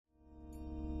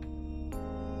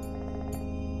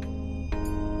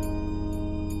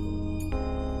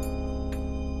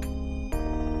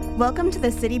Welcome to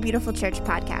the City Beautiful Church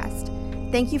podcast.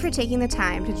 Thank you for taking the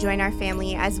time to join our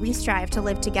family as we strive to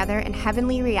live together in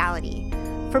heavenly reality.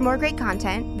 For more great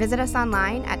content, visit us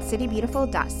online at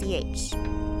citybeautiful.ch.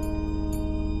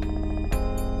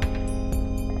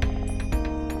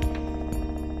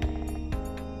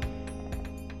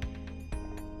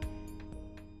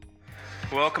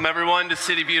 Welcome everyone to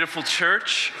City Beautiful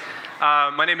Church.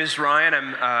 My name is Ryan.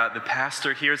 I'm the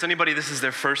pastor here. Is anybody, this is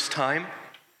their first time?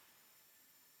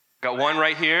 Got one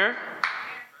right here,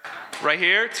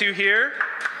 two here,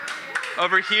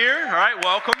 over here. All right,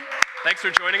 welcome. Thanks for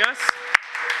joining us.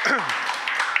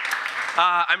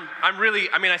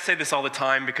 I say this all the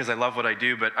time because I love what I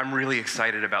do, but I'm really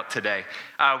excited about today.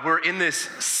 We're in this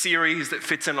series that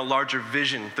fits in a larger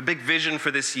vision. The big vision for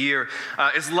this year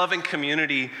is loving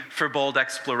community for bold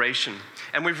exploration.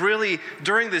 And we've really,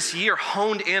 during this year,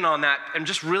 honed in on that and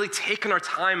just really taken our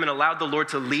time and allowed the Lord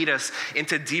to lead us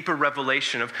into deeper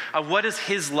revelation of what does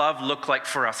His love look like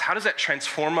for us? How does that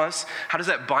transform us? How does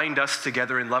that bind us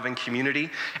together in loving community?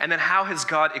 And then how has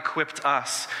God equipped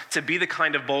us to be the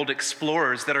kind of bold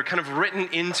explorers that are kind of written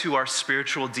into our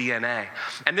spiritual DNA?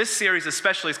 And this series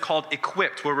especially is called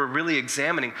Equipped, where we're really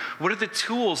examining what are the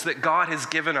tools that God has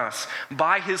given us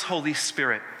by His Holy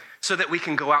Spirit so that we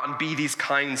can go out and be these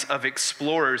kinds of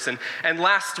explorers. And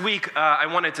last week, I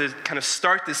wanted to kind of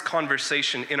start this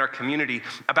conversation in our community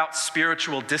about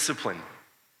spiritual discipline.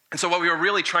 And so what we were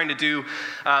really trying to do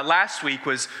last week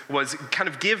was kind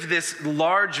of give this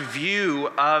large view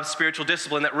of spiritual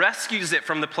discipline that rescues it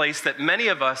from the place that many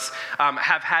of us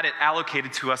have had it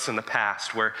allocated to us in the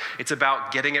past, where it's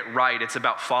about getting it right, it's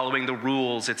about following the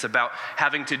rules, it's about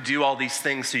having to do all these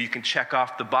things so you can check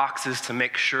off the boxes to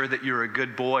make sure that you're a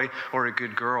good boy or a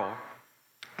good girl.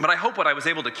 But I hope what I was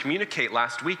able to communicate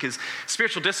last week is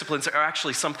spiritual disciplines are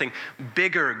actually something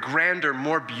bigger, grander,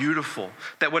 more beautiful.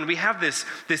 That when we have this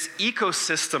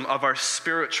ecosystem of our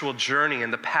spiritual journey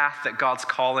and the path that God's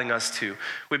calling us to,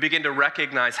 we begin to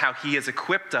recognize how He has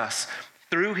equipped us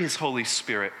through His Holy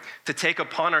Spirit to take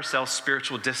upon ourselves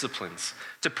spiritual disciplines,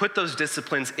 to put those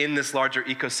disciplines in this larger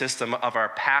ecosystem of our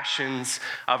passions,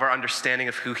 of our understanding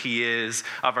of who He is,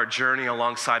 of our journey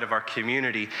alongside of our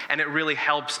community. And it really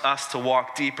helps us to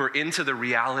walk deeper into the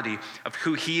reality of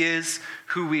who He is,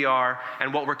 who we are,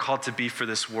 and what we're called to be for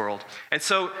this world. And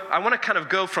so I want to kind of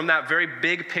go from that very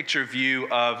big picture view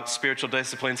of spiritual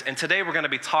disciplines. And today we're going to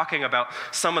be talking about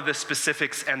some of the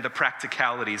specifics and the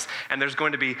practicalities. And there's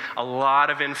going to be a lot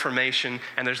of information,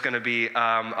 and there's going to be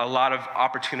a lot of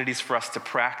opportunities for us to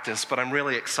practice, but I'm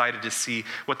really excited to see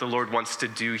what the Lord wants to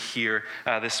do here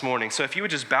this morning. So if you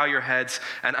would just bow your heads,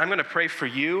 and I'm going to pray for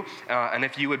you, and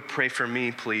if you would pray for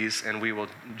me, please, and we will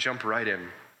jump right in.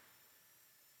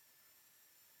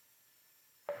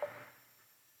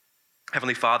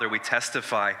 Heavenly Father, we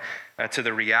testify to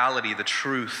the reality, the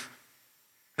truth,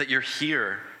 that you're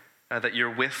here, that you're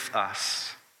with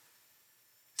us.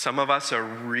 Some of us are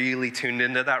really tuned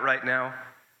into that right now,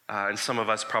 and some of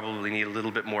us probably need a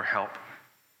little bit more help.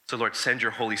 So Lord, send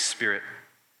your Holy Spirit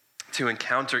to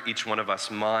encounter each one of us,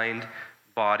 mind,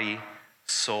 body,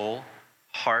 soul,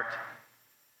 heart,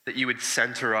 that you would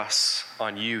center us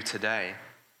on you today.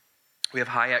 We have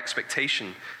high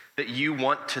expectation that you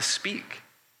want to speak,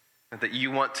 that you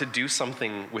want to do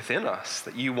something within us,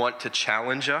 that you want to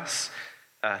challenge us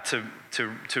to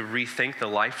rethink the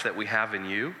life that we have in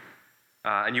you.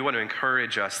 And you want to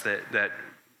encourage us that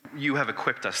you have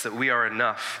equipped us, that we are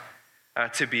enough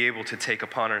to be able to take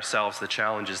upon ourselves the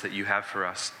challenges that you have for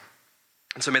us.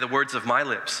 And so may the words of my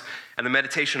lips and the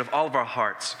meditation of all of our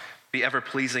hearts be ever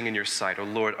pleasing in your sight, O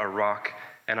Lord, our rock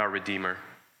and our Redeemer.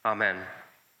 Amen.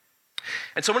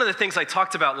 And so one of the things I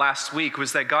talked about last week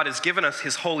was that God has given us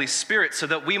His Holy Spirit so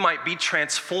that we might be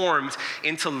transformed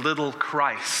into little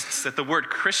Christs. That the word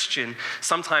Christian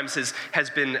sometimes has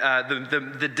been,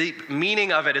 the deep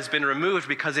meaning of it has been removed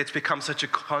because it's become such a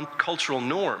cultural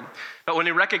norm. But when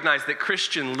we recognize that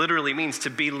Christian literally means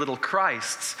to be little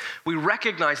Christs, we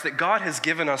recognize that God has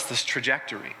given us this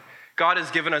trajectory. God has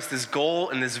given us this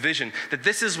goal and this vision, that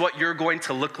this is what you're going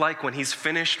to look like when He's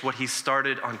finished what He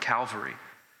started on Calvary.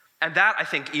 And that, I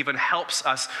think, even helps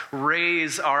us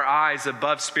raise our eyes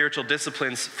above spiritual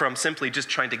disciplines from simply just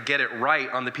trying to get it right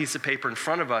on the piece of paper in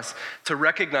front of us to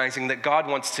recognizing that God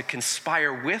wants to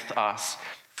conspire with us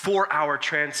for our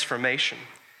transformation.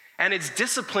 And it's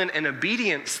discipline and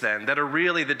obedience then that are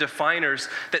really the definers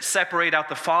that separate out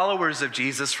the followers of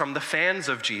Jesus from the fans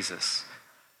of Jesus.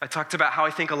 I talked about how I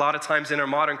think a lot of times in our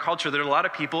modern culture, there are a lot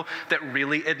of people that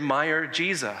really admire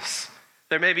Jesus.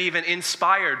 They're maybe even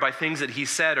inspired by things that He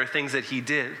said or things that He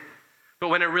did. But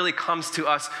when it really comes to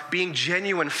us being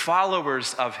genuine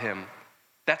followers of Him,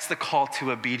 That's the call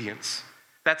to obedience.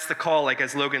 That's the call, like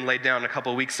as Logan laid down a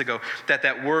couple of weeks ago,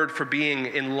 that word for being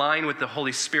in line with the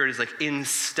Holy Spirit is like in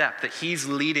step, that he's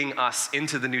leading us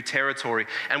into the new territory,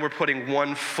 and we're putting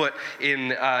one foot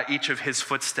in each of his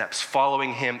footsteps,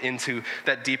 following him into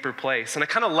that deeper place. And it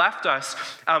kind of left us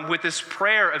with this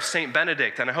prayer of St.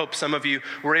 Benedict, and I hope some of you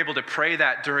were able to pray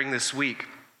that during this week.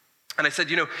 And I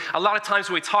said, a lot of times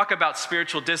when we talk about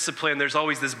spiritual discipline, there's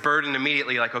always this burden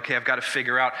immediately, like, okay, I've got to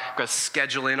figure out, I've got to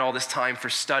schedule in all this time for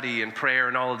study and prayer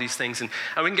and all of these things. And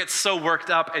we can get so worked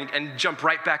up and jump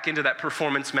right back into that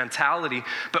performance mentality.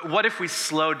 But what if we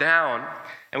slow down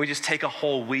and we just take a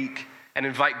whole week and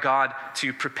invite God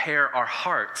to prepare our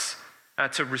hearts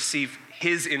to receive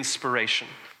his inspiration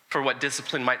for what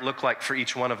discipline might look like for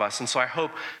each one of us. And so I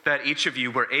hope that each of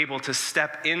you were able to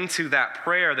step into that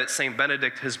prayer that St.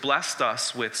 Benedict has blessed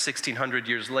us with 1,600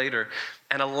 years later,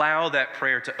 and allow that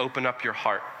prayer to open up your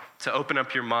heart, to open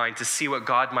up your mind, to see what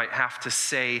God might have to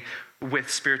say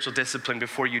with spiritual discipline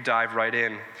before you dive right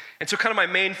in. And so kind of my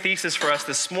main thesis for us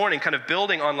this morning, kind of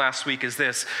building on last week, is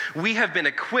this: we have been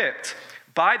equipped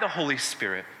by the Holy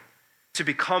Spirit to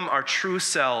become our true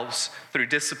selves through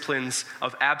disciplines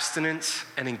of abstinence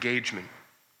and engagement.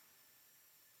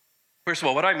 First of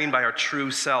all, what do I mean by our true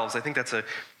selves? I think that's a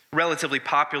relatively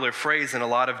popular phrase in a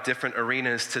lot of different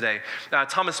arenas today.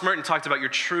 Thomas Merton talked about your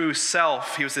true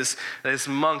self. He was this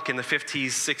monk in the 50s,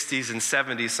 60s, and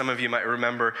 70s. Some of you might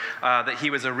remember that he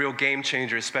was a real game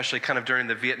changer, especially kind of during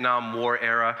the Vietnam War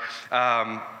era.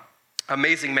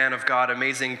 Amazing man of God,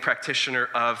 amazing practitioner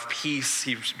of peace.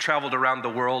 He traveled around the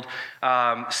world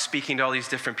speaking to all these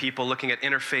different people, looking at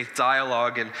interfaith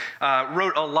dialogue, and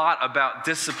wrote a lot about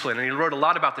discipline, and he wrote a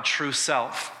lot about the true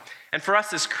self. And for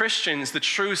us as Christians, the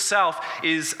true self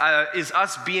is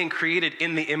us being created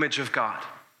in the image of God.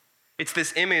 It's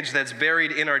this image that's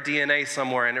buried in our DNA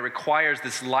somewhere, and it requires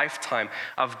this lifetime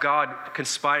of God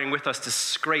conspiring with us to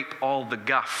scrape all the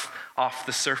guff off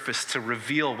the surface to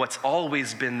reveal what's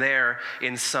always been there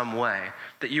in some way.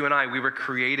 That you and I, we were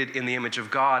created in the image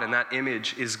of God, and that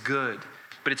image is good.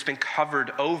 But it's been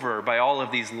covered over by all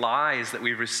of these lies that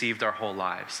we've received our whole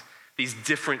lives. These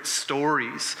different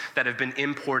stories that have been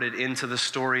imported into the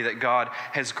story that God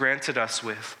has granted us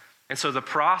with. And so the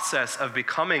process of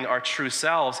becoming our true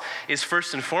selves is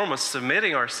first and foremost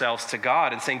submitting ourselves to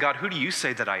God and saying, God, who do you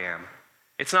say that I am?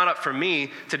 It's not up for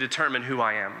me to determine who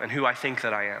I am and who I think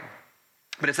that I am.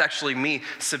 But it's actually me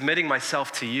submitting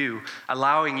myself to you,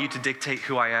 allowing you to dictate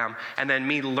who I am, and then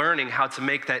me learning how to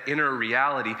make that inner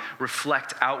reality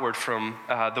reflect outward from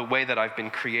the way that I've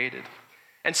been created.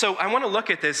 And so I want to look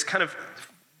at this kind of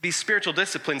these spiritual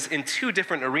disciplines in two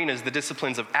different arenas, the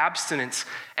disciplines of abstinence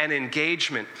and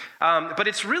engagement. But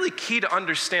it's really key to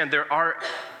understand there are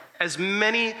as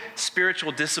many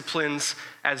spiritual disciplines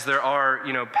as there are,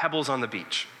 pebbles on the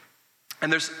beach.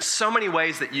 And there's so many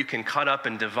ways that you can cut up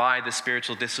and divide the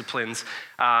spiritual disciplines,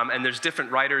 and there's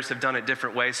different writers have done it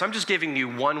different ways. So I'm just giving you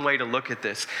one way to look at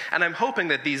this. And I'm hoping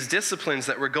that these disciplines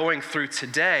that we're going through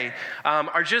today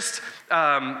are just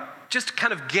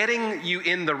kind of getting you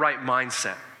in the right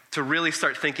mindset to really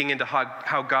start thinking into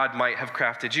how God might have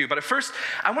crafted you. But at first,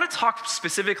 I want to talk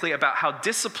specifically about how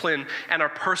discipline and our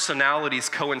personalities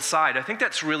coincide. I think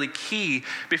that's really key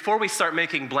before we start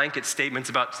making blanket statements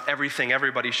about everything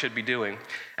everybody should be doing.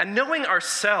 And knowing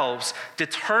ourselves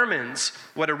determines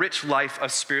what a rich life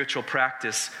of spiritual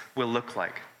practice will look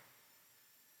like.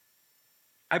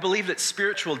 I believe that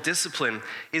spiritual discipline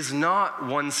is not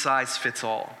one size fits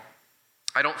all.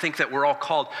 I don't think that we're all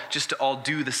called just to all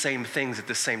do the same things at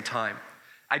the same time.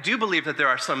 I do believe that there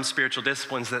are some spiritual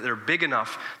disciplines that are big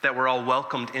enough that we're all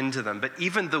welcomed into them. But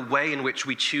even the way in which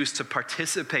we choose to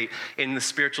participate in the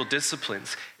spiritual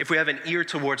disciplines, if we have an ear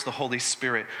towards the Holy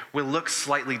Spirit, will look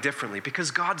slightly differently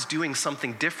because God's doing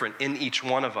something different in each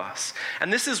one of us.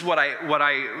 And this is what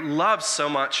I love so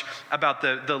much about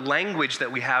the language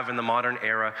that we have in the modern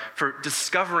era for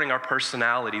discovering our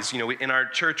personalities. In our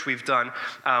church, we've done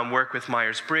work with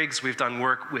Myers-Briggs, we've done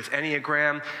work with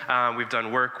Enneagram, we've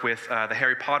done work with the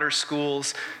Harry Potter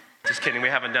schools. Just kidding, we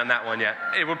haven't done that one yet.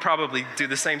 It would probably do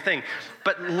the same thing.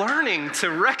 But learning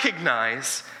to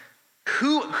recognize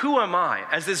who am I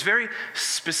as this very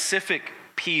specific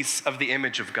piece of the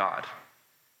image of God.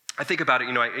 I think about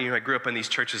it, I grew up in these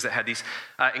churches that had these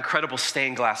incredible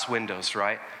stained glass windows,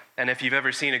 right? And if you've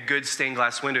ever seen a good stained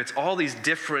glass window, it's all these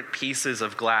different pieces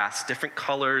of glass, different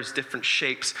colors, different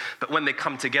shapes. But when they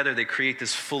come together, they create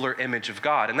this fuller image of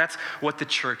God. And that's what the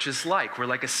church is like. We're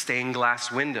like a stained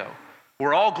glass window.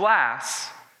 We're all glass.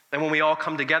 And when we all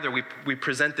come together, we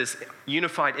present this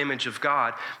unified image of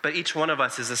God. But each one of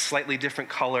us is a slightly different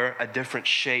color, a different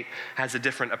shape, has a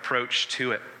different approach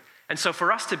to it. And so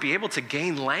for us to be able to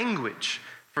gain language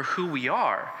for who we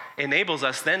are enables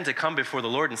us then to come before the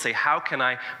Lord and say, how can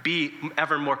I be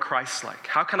ever more Christ-like?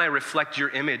 How can I reflect your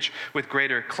image with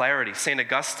greater clarity? St.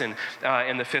 Augustine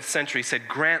in the 5th century said,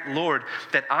 grant, Lord,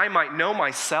 that I might know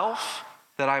myself,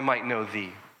 that I might know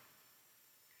thee.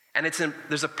 And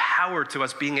there's a power to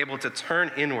us being able to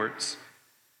turn inwards,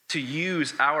 to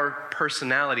use our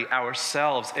personality,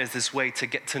 ourselves, as this way to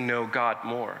get to know God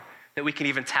more. That we can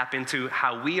even tap into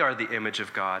how we are the image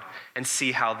of God and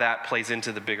see how that plays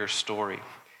into the bigger story.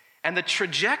 And the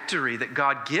trajectory that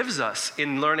God gives us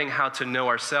in learning how to know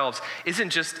ourselves isn't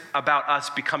just about us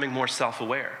becoming more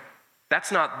self-aware.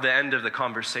 That's not the end of the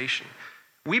conversation.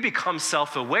 We become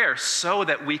self-aware so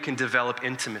that we can develop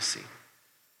intimacy.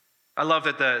 I love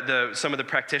that some of the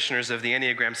practitioners of the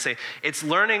Enneagram say it's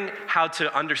learning how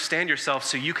to understand yourself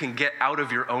so you can get out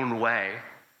of your own way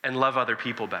and love other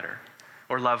people better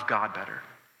or love God better.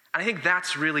 And I think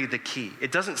that's really the key.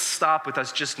 It doesn't stop with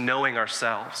us just knowing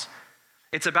ourselves.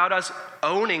 It's about us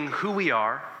owning who we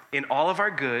are in all of our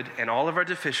good and all of our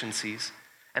deficiencies,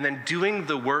 and then doing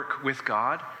the work with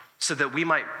God so that we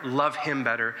might love him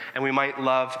better and we might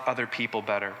love other people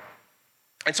better.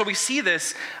 And so we see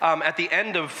this at the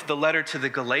end of the letter to the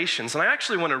Galatians. And I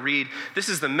actually want to read, this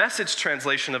is the Message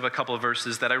translation of a couple of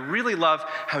verses that I really love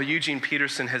how Eugene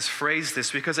Peterson has phrased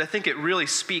this, because I think it really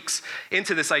speaks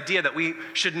into this idea that we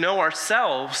should know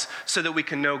ourselves so that we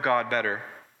can know God better.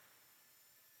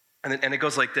 And it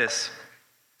goes like this.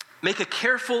 Make a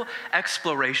careful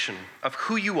exploration of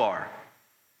who you are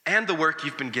and the work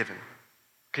you've been given.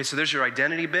 Okay, so there's your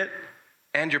identity bit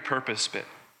and your purpose bit.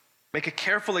 Make a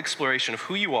careful exploration of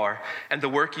who you are and the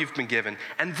work you've been given,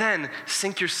 and then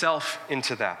sink yourself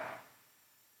into that.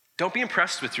 Don't be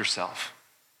impressed with yourself.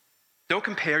 Don't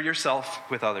compare yourself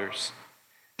with others.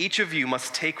 Each of you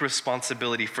must take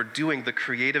responsibility for doing the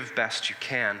creative best you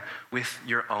can with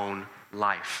your own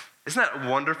life. Isn't that a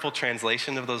wonderful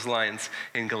translation of those lines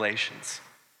in Galatians?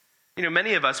 You know,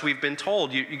 many of us, we've been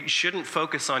told you shouldn't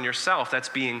focus on yourself. That's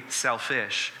being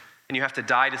selfish. And you have to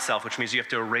die to self, which means you have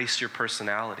to erase your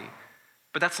personality.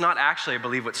 But that's not actually, I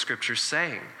believe, what Scripture's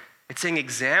saying. It's saying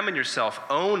examine yourself,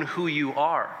 own who you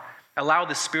are. Allow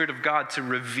the Spirit of God to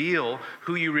reveal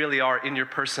who you really are in your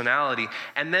personality,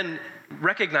 and then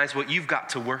recognize what you've got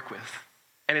to work with.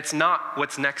 And it's not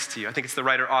what's next to you. I think it's the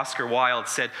writer Oscar Wilde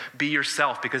said, be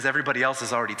yourself because everybody else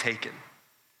is already taken.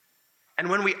 And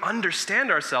when we understand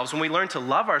ourselves, when we learn to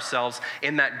love ourselves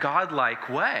in that God-like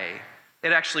way,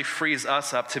 it actually frees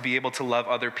us up to be able to love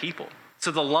other people. So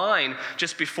the line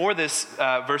just before this,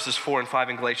 verses 4 and 5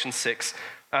 in Galatians 6,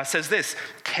 says this,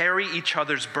 carry each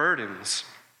other's burdens,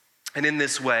 and in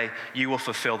this way you will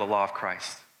fulfill the law of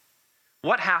Christ.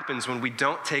 What happens when we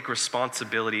don't take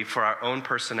responsibility for our own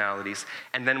personalities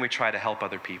and then we try to help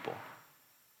other people?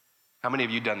 How many of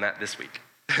you done that this week?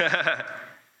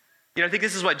 You know, I think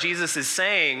this is what Jesus is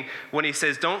saying when he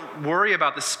says, don't worry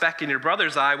about the speck in your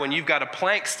brother's eye when you've got a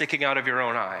plank sticking out of your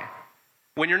own eye,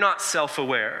 when you're not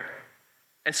self-aware.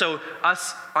 And so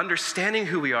us understanding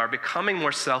who we are, becoming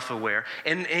more self-aware,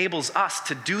 enables us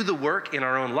to do the work in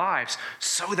our own lives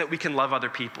so that we can love other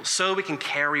people, so we can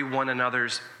carry one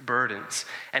another's burdens.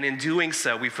 And in doing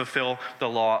so, we fulfill the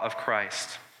law of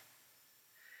Christ.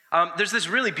 There's this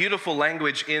really beautiful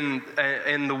language in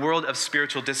the world of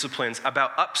spiritual disciplines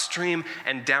about upstream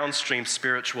and downstream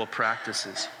spiritual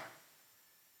practices.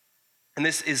 And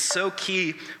this is so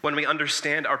key when we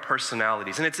understand our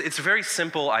personalities. And it's a very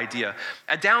simple idea.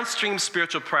 A downstream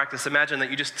spiritual practice, imagine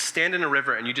that you just stand in a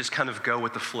river and you just kind of go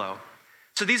with the flow.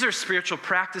 So these are spiritual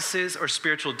practices or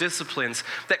spiritual disciplines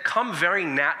that come very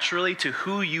naturally to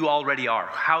who you already are,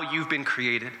 how you've been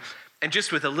created. And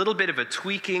just with a little bit of a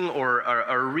tweaking or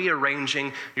a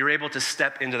rearranging, you're able to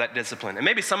step into that discipline. And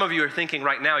maybe some of you are thinking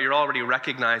right now, you're already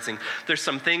recognizing there's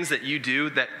some things that you do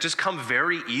that just come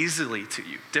very easily to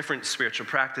you. Different spiritual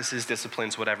practices,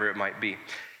 disciplines, whatever it might be.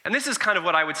 And this is kind of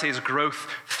what I would say is growth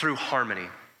through harmony.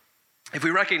 If we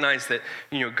recognize that,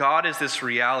 God is this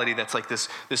reality that's like this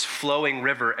flowing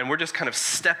river, and we're just kind of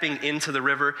stepping into the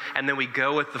river, and then we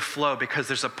go with the flow because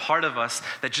there's a part of us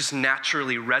that just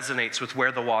naturally resonates with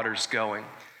where the water's going.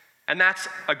 And that's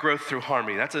a growth through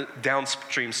harmony. That's a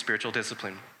downstream spiritual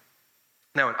discipline.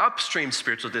 Now, an upstream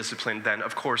spiritual discipline then,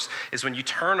 of course, is when you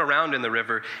turn around in the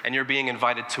river and you're being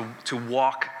invited to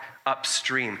walk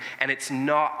upstream. And it's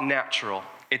not natural.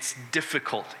 It's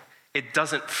difficult. It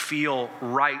doesn't feel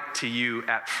right to you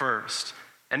at first.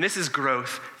 And this is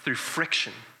growth through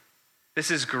friction.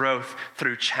 This is growth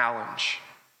through challenge.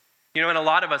 And a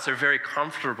lot of us are very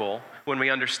comfortable when we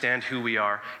understand who we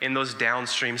are in those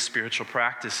downstream spiritual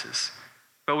practices.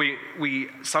 But we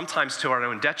sometimes, to our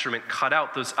own detriment, cut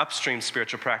out those upstream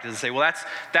spiritual practices and say, well,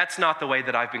 that's not the way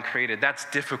that I've been created. That's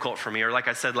difficult for me. Or like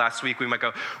I said last week, we might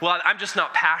go, well, I'm just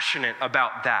not passionate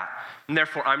about that, and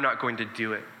therefore I'm not going to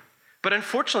do it. But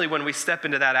unfortunately, when we step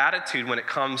into that attitude when it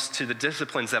comes to the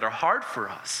disciplines that are hard for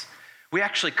us, we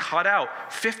actually cut out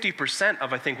 50%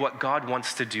 of, I think, what God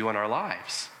wants to do in our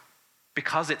lives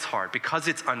because it's hard, because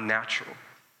it's unnatural.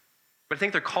 But I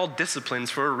think they're called disciplines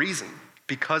for a reason,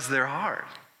 because they're hard.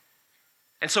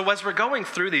 And so as we're going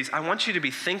through these, I want you to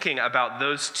be thinking about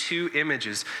those two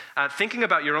images, thinking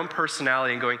about your own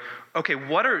personality and going, okay,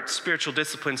 what are spiritual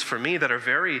disciplines for me that are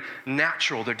very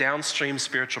natural? They're downstream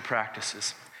spiritual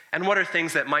practices. And what are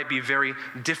things that might be very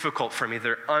difficult for me?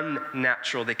 They're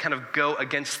unnatural. They kind of go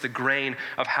against the grain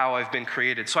of how I've been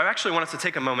created. So I actually want us to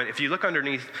take a moment. If you look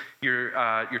underneath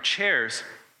your chairs,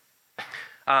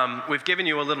 we've given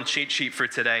you a little cheat sheet for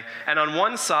today. And on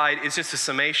one side is just a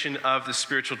summation of the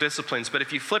spiritual disciplines. But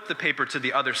if you flip the paper to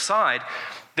the other side,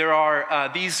 there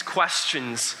are these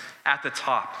questions at the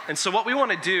top. And so what we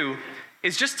want to do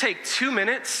is just take 2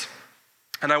 minutes,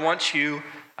 and I want you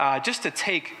just to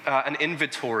take an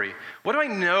inventory. What do I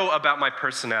know about my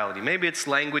personality? Maybe it's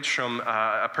language from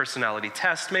a personality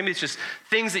test. Maybe it's just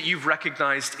things that you've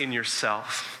recognized in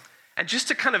yourself. And just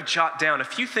to kind of jot down a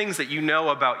few things that you know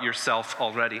about yourself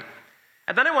already.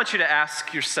 And then I want you to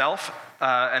ask yourself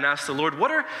and ask the Lord, what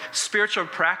are spiritual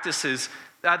practices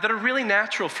that are really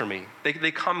natural for me?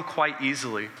 They come quite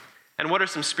easily. And what are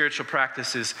some spiritual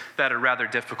practices that are rather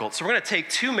difficult? So we're going to take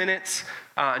 2 minutes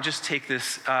and just take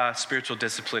this spiritual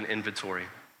discipline inventory.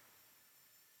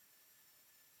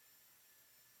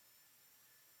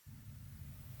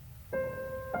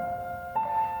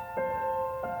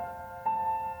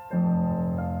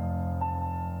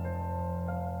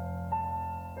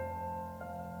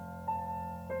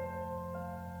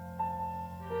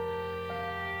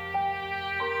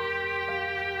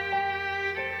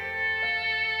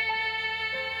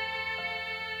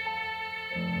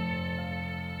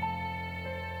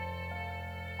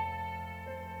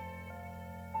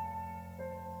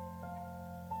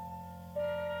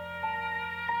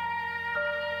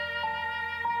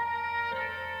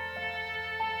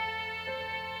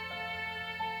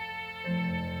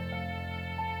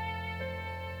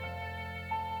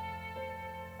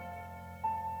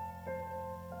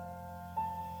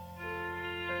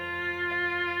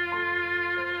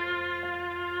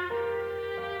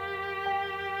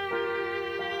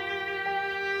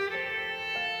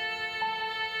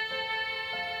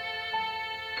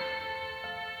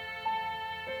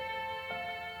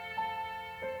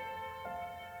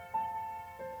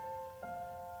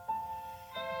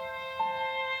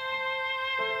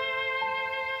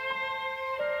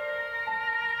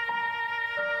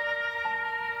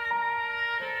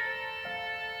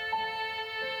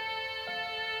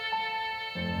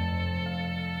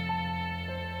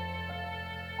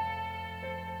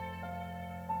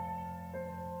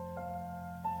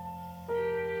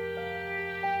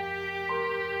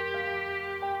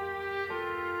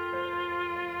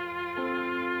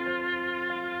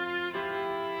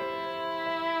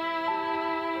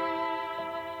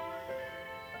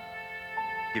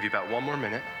 Give you about 1 more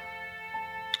minute.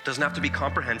 Doesn't have to be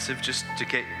comprehensive, just to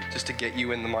get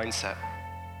you in the mindset.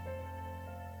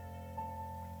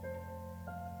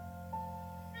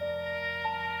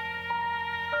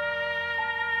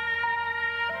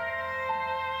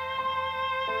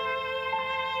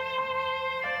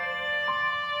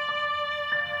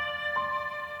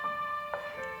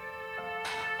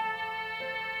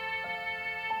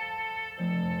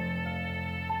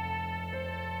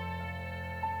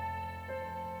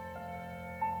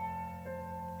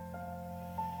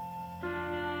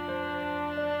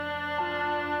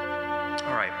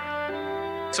 All right.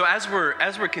 So as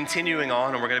we're continuing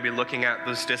on, and we're going to be looking at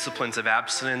those disciplines of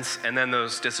abstinence and then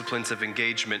those disciplines of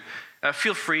engagement,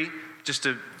 feel free just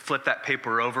to flip that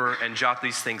paper over and jot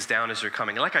these things down as you're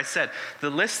coming. And like I said,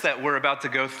 the list that we're about to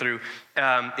go through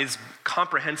is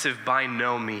comprehensive by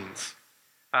no means.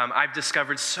 I've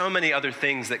discovered so many other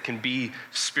things that can be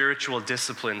spiritual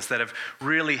disciplines that have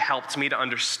really helped me to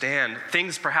understand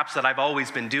things perhaps that I've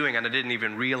always been doing and I didn't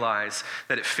even realize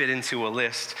that it fit into a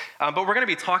list. But we're going to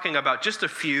be talking about just a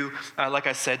few, like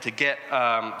I said, to get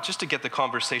the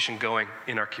conversation going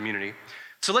in our community.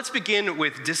 So let's begin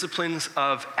with disciplines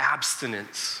of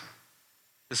abstinence.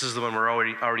 This is the one we're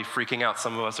already freaking out.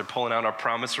 Some of us are pulling out our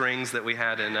promise rings that we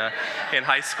had in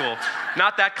high school.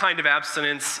 Not that kind of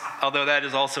abstinence, although that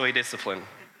is also a discipline.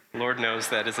 Lord knows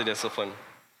that is a discipline.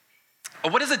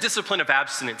 What is a discipline of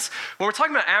abstinence? When we're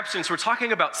talking about abstinence, we're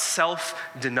talking about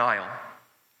self-denial.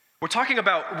 We're talking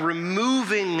about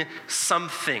removing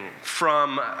something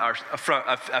from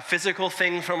a physical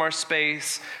thing from our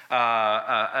space,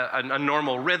 a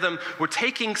normal rhythm. We're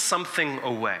taking something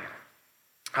away.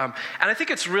 And I think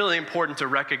it's really important to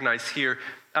recognize here,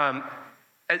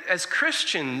 as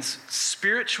Christians,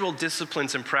 spiritual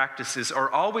disciplines and practices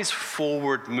are always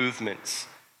forward movements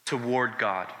toward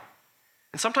God.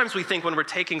 And sometimes we think when we're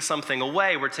taking something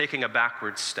away, we're taking a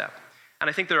backward step. And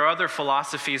I think there are other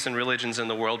philosophies and religions in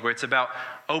the world where it's about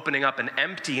opening up and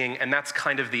emptying, and that's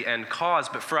kind of the end cause.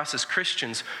 But for us as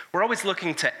Christians, we're always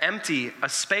looking to empty a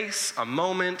space, a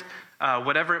moment,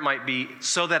 whatever it might be,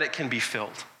 so that it can be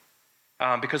filled.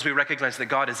 Because we recognize that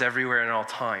God is everywhere in all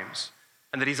times,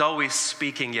 and that he's always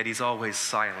speaking, yet he's always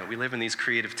silent. We live in these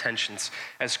creative tensions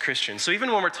as Christians. So even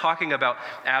when we're talking about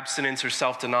abstinence or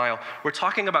self-denial, we're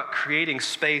talking about creating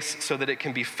space so that it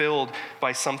can be filled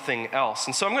by something else.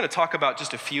 And so I'm going to talk about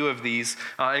just a few of these.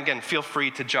 And again, feel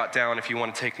free to jot down if you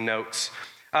want to take notes.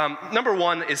 Number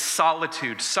one is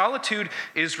solitude. Solitude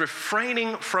is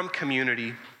refraining from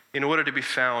community in order to be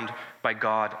found by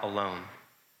God alone.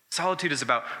 Solitude is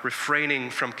about refraining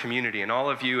from community, and all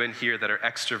of you in here that are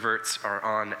extroverts are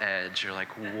on edge. You're like,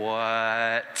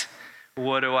 what?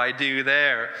 What do I do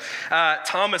there?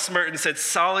 Thomas Merton said,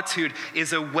 solitude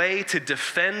is a way to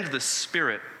defend the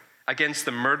spirit against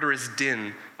the murderous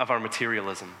din of our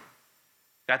materialism.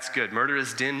 That's good.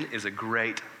 Murderous din is a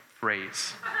great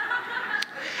phrase.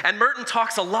 And Merton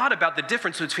talks a lot about the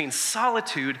difference between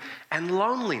solitude and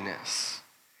loneliness.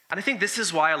 And I think this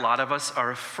is why a lot of us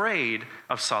are afraid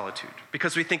of solitude,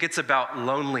 because we think it's about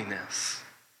loneliness.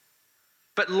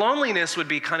 But loneliness would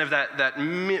be kind of that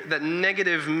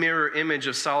negative mirror image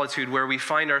of solitude where we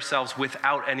find ourselves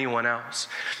without anyone else.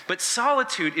 But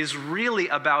solitude is really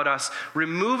about us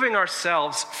removing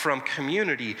ourselves from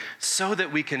community so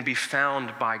that we can be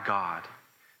found by God.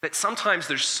 That sometimes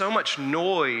there's so much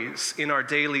noise in our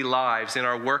daily lives, in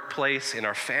our workplace, in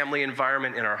our family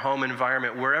environment, in our home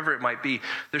environment, wherever it might be.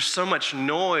 There's so much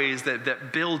noise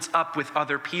that builds up with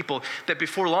other people that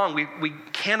before long we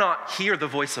cannot hear the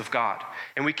voice of God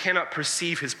and we cannot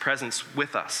perceive his presence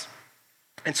with us.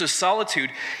 And so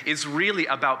solitude is really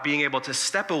about being able to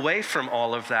step away from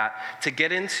all of that to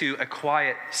get into a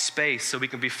quiet space so we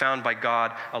can be found by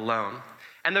God alone.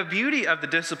 And the beauty of the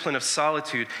discipline of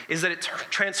solitude is that it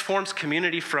transforms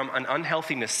community from an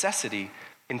unhealthy necessity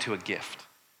into a gift.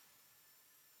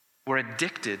 We're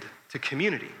addicted to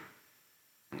community.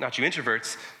 Not you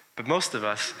introverts, but most of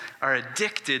us are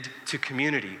addicted to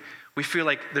community. We feel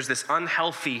like there's this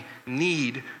unhealthy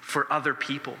need for other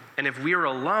people. And if we're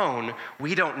alone,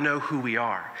 we don't know who we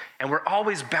are. And we're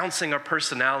always bouncing our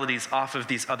personalities off of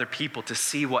these other people to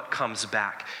see what comes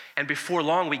back. And before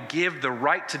long, we give the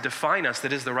right to define us,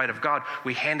 that is the right of God,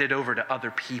 we hand it over to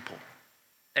other people.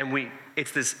 And we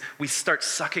start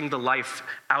sucking the life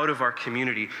out of our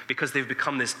community because they've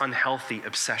become this unhealthy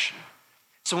obsession.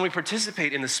 So when we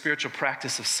participate in the spiritual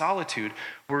practice of solitude,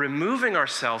 we're removing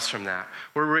ourselves from that.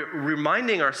 We're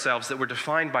reminding ourselves that we're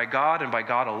defined by God and by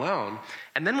God alone.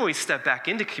 And then when we step back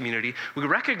into community, we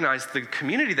recognize the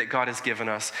community that God has given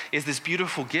us is this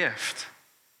beautiful gift.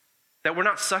 That we're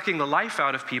not sucking the life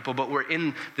out of people, but we're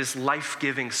in this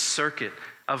life-giving circuit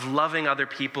of loving other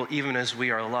people even as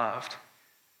we are loved.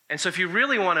 And so if you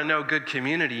really want to know good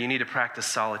community, you need to practice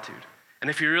solitude. And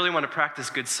if you really want to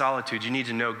practice good solitude, you need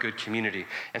to know good community.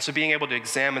 And so being able to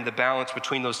examine the balance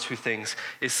between those two things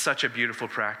is such a beautiful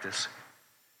practice.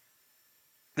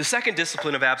 The second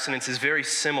discipline of abstinence is very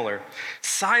similar.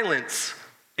 Silence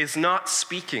is not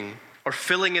speaking or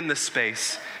filling in the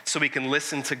space so we can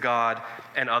listen to God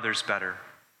and others better.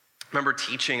 I remember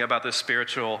teaching about the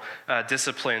spiritual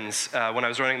disciplines when I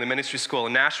was running the ministry school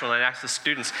in Nashville, and I asked the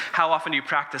students, how often do you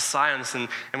practice silence? And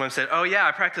one said, oh yeah,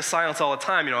 I practice silence all the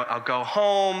time. You know, I'll go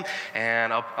home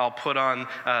and I'll put on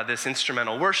this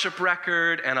instrumental worship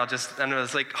record, and I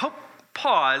was like,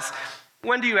 pause.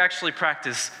 When do you actually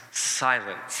practice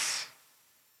silence?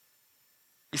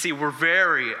 You see, we're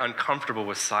very uncomfortable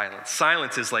with silence.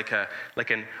 Silence is like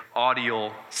an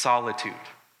audial solitude.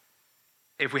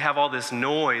 If we have all this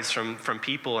noise from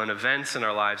people and events in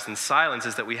our lives, then silence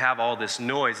is that we have all this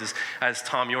noise. As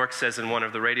Tom York says in one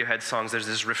of the Radiohead songs, there's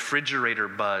this refrigerator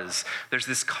buzz. There's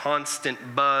this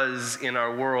constant buzz in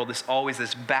our world. There's always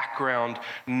this background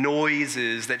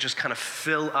noises that just kind of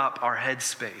fill up our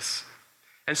headspace.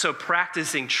 And so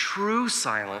practicing true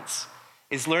silence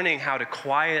is learning how to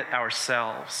quiet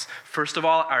ourselves. First of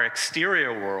all, our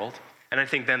exterior world, and I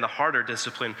think then the harder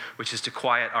discipline, which is to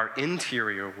quiet our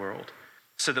interior world,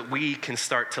 so that we can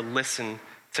start to listen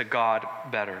to God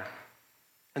better.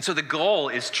 And so the goal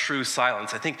is true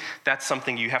silence. I think that's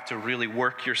something you have to really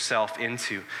work yourself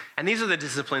into. And these are the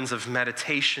disciplines of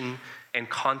meditation and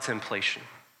contemplation,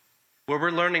 where we're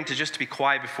learning to just be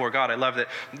quiet before God. I love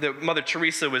that Mother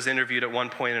Teresa was interviewed at one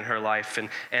point in her life, and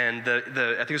I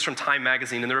think it was from Time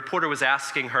magazine, and the reporter was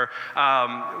asking her,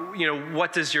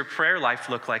 what does your prayer life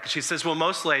look like? And she says, well,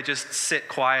 mostly I just sit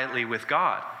quietly with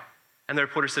God. And the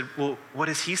reporter said, well, what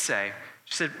does he say?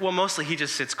 She said, well, mostly he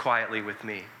just sits quietly with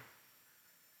me.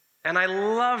 And I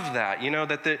love that,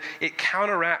 that it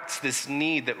counteracts this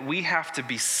need that we have to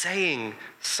be saying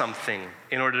something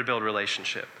in order to build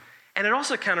relationship. And it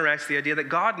also counteracts the idea that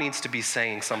God needs to be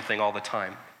saying something all the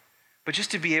time. But just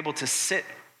to be able to sit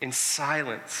in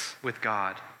silence with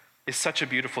God is such a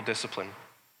beautiful discipline.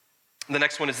 The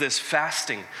next one is this,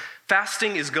 fasting.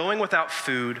 Fasting is going without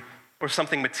food or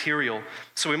something material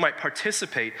so we might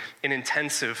participate in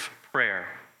intensive prayer.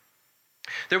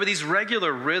 There were these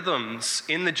regular rhythms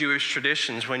in the Jewish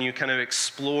traditions when you kind of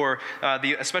explore,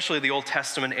 especially the Old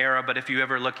Testament era, but if you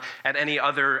ever look at any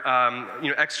other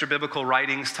extra-biblical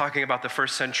writings talking about the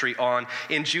first century on,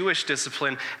 in Jewish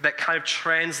discipline that kind of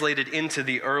translated into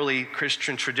the early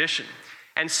Christian tradition.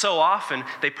 And so often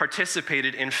they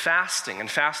participated in fasting, and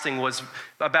fasting was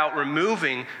about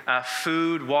removing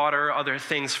food, water, other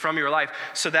things from your life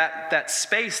so that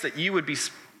space that you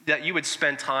would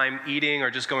spend time eating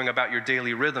or just going about your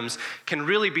daily rhythms can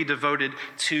really be devoted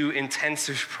to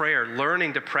intensive prayer,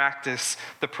 learning to practice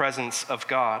the presence of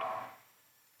God.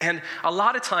 And a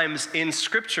lot of times in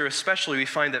Scripture especially, we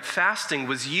find that fasting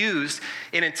was used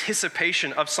in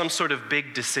anticipation of some sort of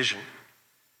big decision.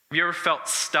 Have you ever felt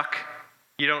stuck?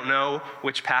 You don't know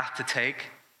which path to take?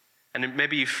 And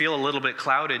maybe you feel a little bit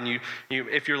clouded, and you,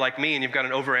 if you're like me and you've got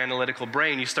an over-analytical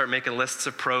brain, you start making lists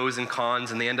of pros and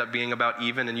cons, and they end up being about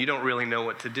even, and you don't really know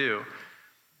what to do.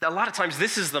 A lot of times,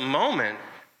 this is the moment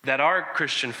that our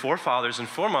Christian forefathers and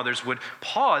foremothers would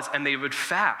pause, and they would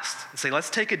fast and say, let's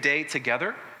take a day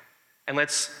together, and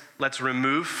let's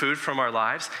remove food from our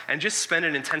lives, and just spend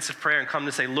an intensive prayer and come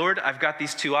to say, Lord, I've got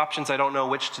these two options, I don't know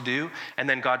which to do, and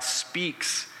then God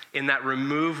speaks in that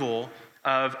removal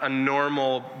of a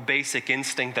normal, basic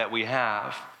instinct that we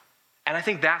have. And I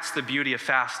think that's the beauty of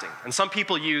fasting. And some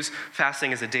people use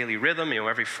fasting as a daily rhythm.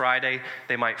 Every Friday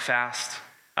they might fast.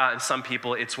 And some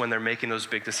people, it's when they're making those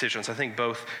big decisions. I think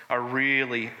both are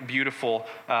really beautiful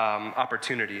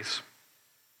opportunities.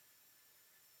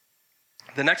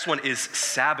 The next one is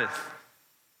Sabbath.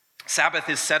 Sabbath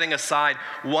is setting aside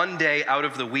one day out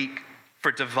of the week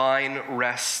for divine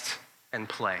rest and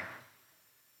play.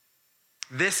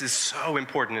 This is so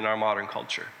important in our modern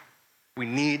culture. We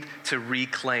need to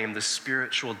reclaim the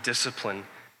spiritual discipline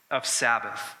of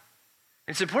Sabbath.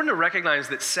 It's important to recognize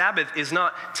that Sabbath is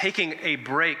not taking a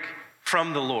break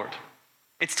from the Lord.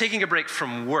 It's taking a break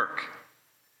from work.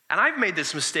 And I've made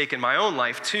this mistake in my own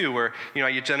life too, where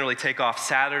you generally take off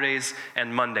Saturdays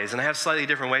and Mondays, and I have slightly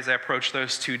different ways I approach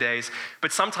those 2 days.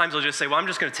 But sometimes I'll just say, well, I'm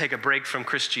just going to take a break from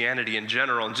Christianity in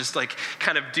general and just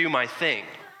kind of do my thing.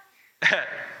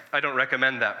 I don't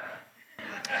recommend that.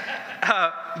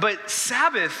 But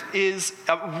Sabbath is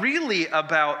really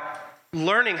about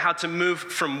learning how to move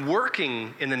from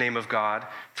working in the name of God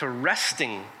to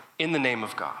resting in the name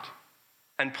of God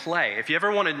and play. If you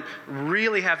ever want to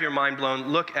really have your mind blown,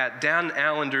 look at Dan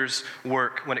Allender's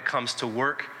work when it comes to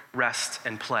work, rest,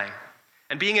 and play.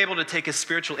 And being able to take a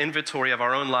spiritual inventory of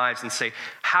our own lives and say,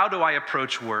 how do I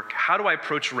approach work? How do I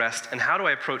approach rest? And how do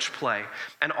I approach play?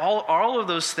 And all of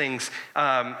those things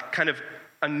kind of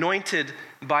anointed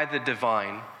by the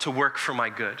divine to work for my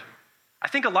good. I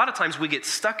think a lot of times we get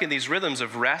stuck in these rhythms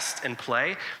of rest and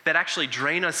play that actually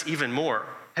drain us even more.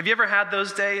 Have you ever had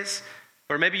those days?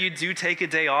 Or maybe you do take a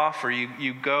day off or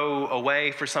you go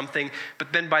away for something,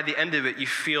 but then by the end of it, you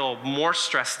feel more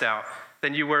stressed out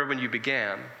than you were when you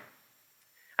began.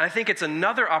 And I think it's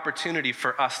another opportunity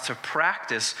for us to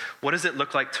practice what does it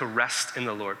look like to rest in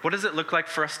the Lord? What does it look like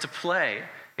for us to play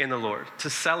in the Lord, to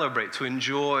celebrate, to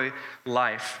enjoy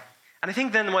life? And I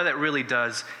think then what that really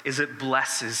does is it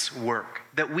blesses work,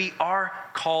 that we are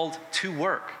called to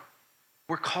work.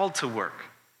 We're called to work.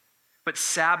 But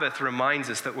Sabbath reminds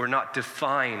us that we're not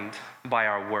defined by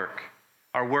our work.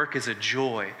 Our work is a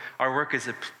joy. Our work is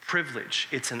a privilege.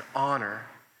 It's an honor.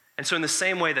 And so in the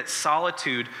same way that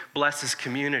solitude blesses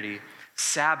community,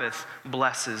 Sabbath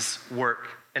blesses work,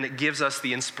 and it gives us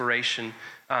the inspiration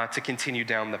to continue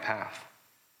down the path.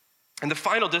 And the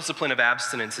final discipline of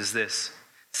abstinence is this,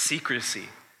 secrecy.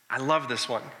 I love this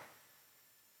one.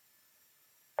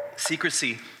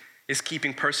 Secrecy is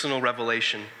keeping personal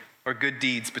revelation or good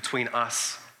deeds between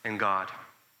us and God.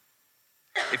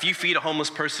 if you feed a homeless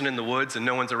person in the woods and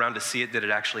no one's around to see it, did it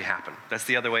actually happen? That's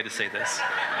the other way to say this.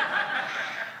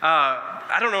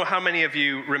 I don't know how many of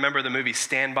you remember the movie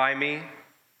Stand By Me?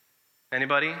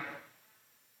 Anybody?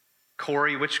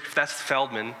 Corey, that's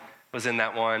Feldman, was in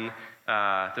that one.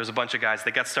 There's a bunch of guys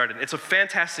that got started. It's a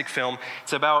fantastic film.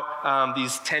 It's about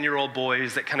these 10-year-old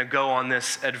boys that kind of go on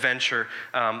this adventure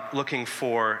looking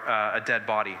for a dead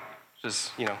body, which is,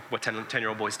 what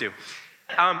 10-year-old boys do.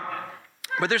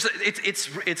 But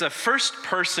it's a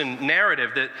first-person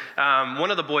narrative that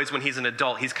one of the boys, when he's an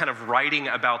adult, he's kind of writing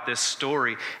about this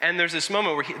story. And there's this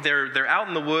moment where they're out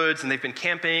in the woods and they've been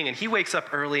camping, and he wakes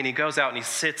up early and he goes out and he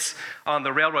sits on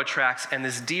the railroad tracks, and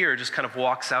this deer just kind of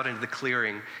walks out into the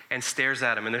clearing and stares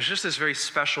at him. And there's just this very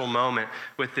special moment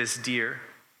with this deer.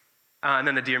 And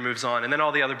then the deer moves on, and then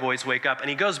all the other boys wake up, and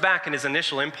he goes back, and his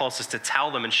initial impulse is to tell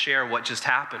them and share what just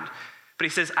happened. But he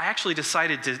says, I actually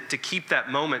decided to keep that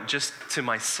moment just to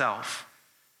myself.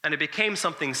 And it became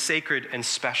something sacred and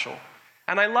special.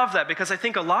 And I love that because I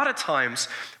think a lot of times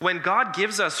when God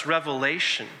gives us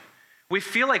revelation, we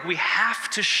feel like we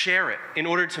have to share it in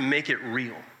order to make it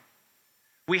real.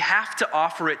 We have to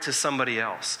offer it to somebody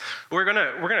else. We're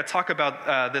gonna talk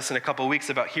about this in a couple of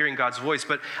weeks about hearing God's voice,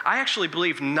 but I actually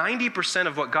believe 90%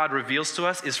 of what God reveals to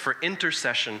us is for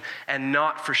intercession and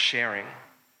not for sharing.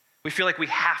 We feel like we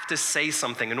have to say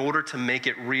something in order to make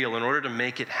it real, in order to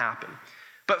make it happen.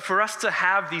 But for us to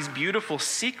have these beautiful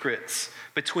secrets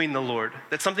between the Lord,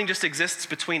 that something just exists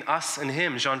between us and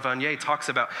him. Jean Vanier talks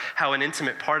about how an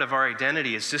intimate part of our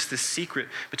identity is just this secret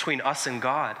between us and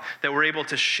God that we're able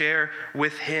to share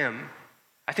with him.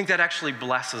 I think that actually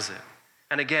blesses it.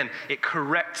 And again, it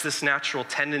corrects this natural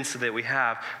tendency that we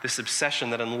have, this obsession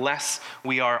that unless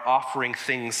we are offering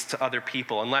things to other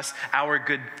people, unless our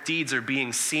good deeds are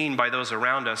being seen by those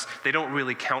around us, they don't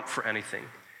really count for anything.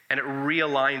 And it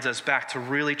realigns us back to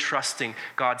really trusting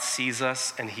God sees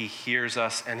us and he hears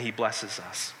us and he blesses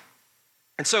us.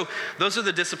 And so those are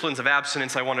the disciplines of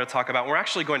abstinence I wanted to talk about. We're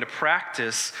actually going to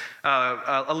practice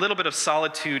a little bit of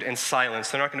solitude and silence.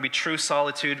 They're not going to be true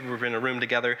solitude. We're in a room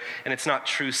together, and it's not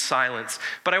true silence.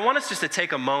 But I want us just to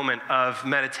take a moment of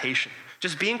meditation,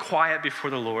 just being quiet before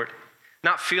the Lord,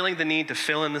 not feeling the need to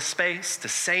fill in the space, to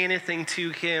say anything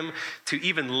to him, to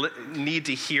even need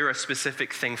to hear a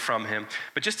specific thing from him,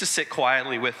 but just to sit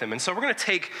quietly with him. And so we're going to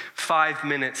take 5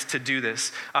 minutes to do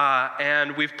this.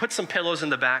 And we've put some pillows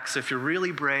in the back, so if you're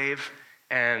really brave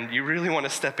and you really want to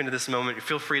step into this moment,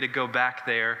 feel free to go back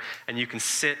there and you can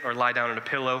sit or lie down on a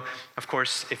pillow. Of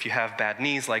course, if you have bad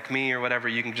knees like me or whatever,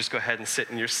 you can just go ahead and sit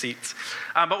in your seats.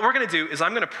 But what we're going to do is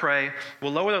I'm going to pray.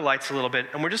 We'll lower the lights a little bit,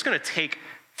 and we're just going to take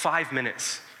 5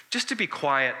 minutes just to be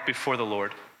quiet before the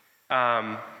Lord.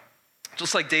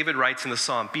 Just like David writes in the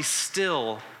Psalm, be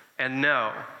still and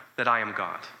know that I am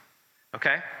God.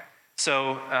 Okay?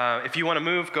 So if you want to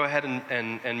move, go ahead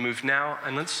and move now.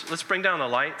 And let's bring down the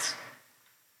lights.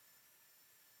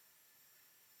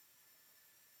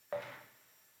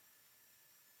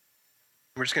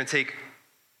 We're just going to take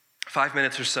 5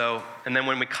 minutes or so, and then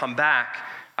when we come back,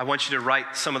 I want you to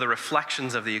write some of the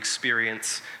reflections of the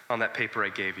experience on that paper I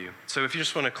gave you. So if you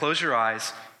just want to close your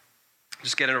eyes,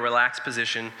 just get in a relaxed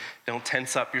position. Don't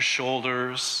tense up your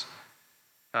shoulders.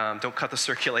 Don't cut the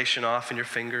circulation off in your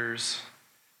fingers.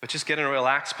 But just get in a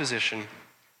relaxed position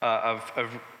of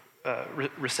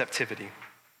receptivity.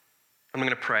 I'm going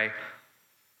to pray,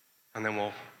 and then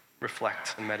we'll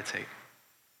reflect and meditate.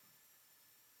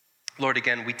 Lord,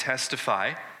 again, we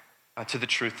testify to the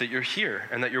truth that you're here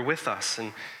and that you're with us.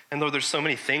 And Lord, there's so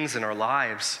many things in our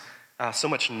lives, so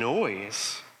much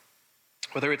noise,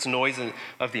 whether it's noise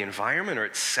of the environment or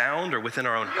it's sound or within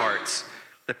our own hearts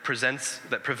that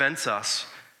prevents us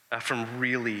from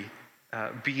really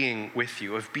being with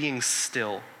you, of being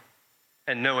still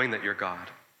and knowing that you're God.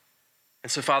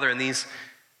 And so, Father, in these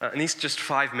just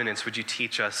 5 minutes, would you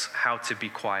teach us how to be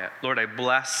quiet? Lord, I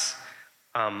bless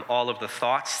all of the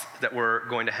thoughts that we're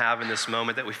going to have in this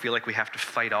moment that we feel like we have to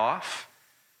fight off.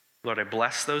 Lord, I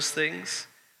bless those things.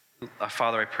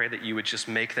 Father, I pray that you would just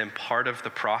make them part of the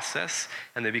process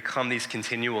and they become these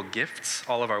continual gifts,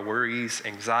 all of our worries,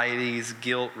 anxieties,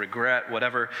 guilt, regret,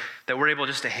 whatever, that we're able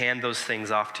just to hand those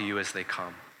things off to you as they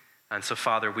come. And so,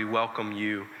 Father, we welcome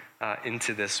you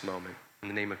into this moment in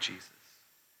the name of Jesus.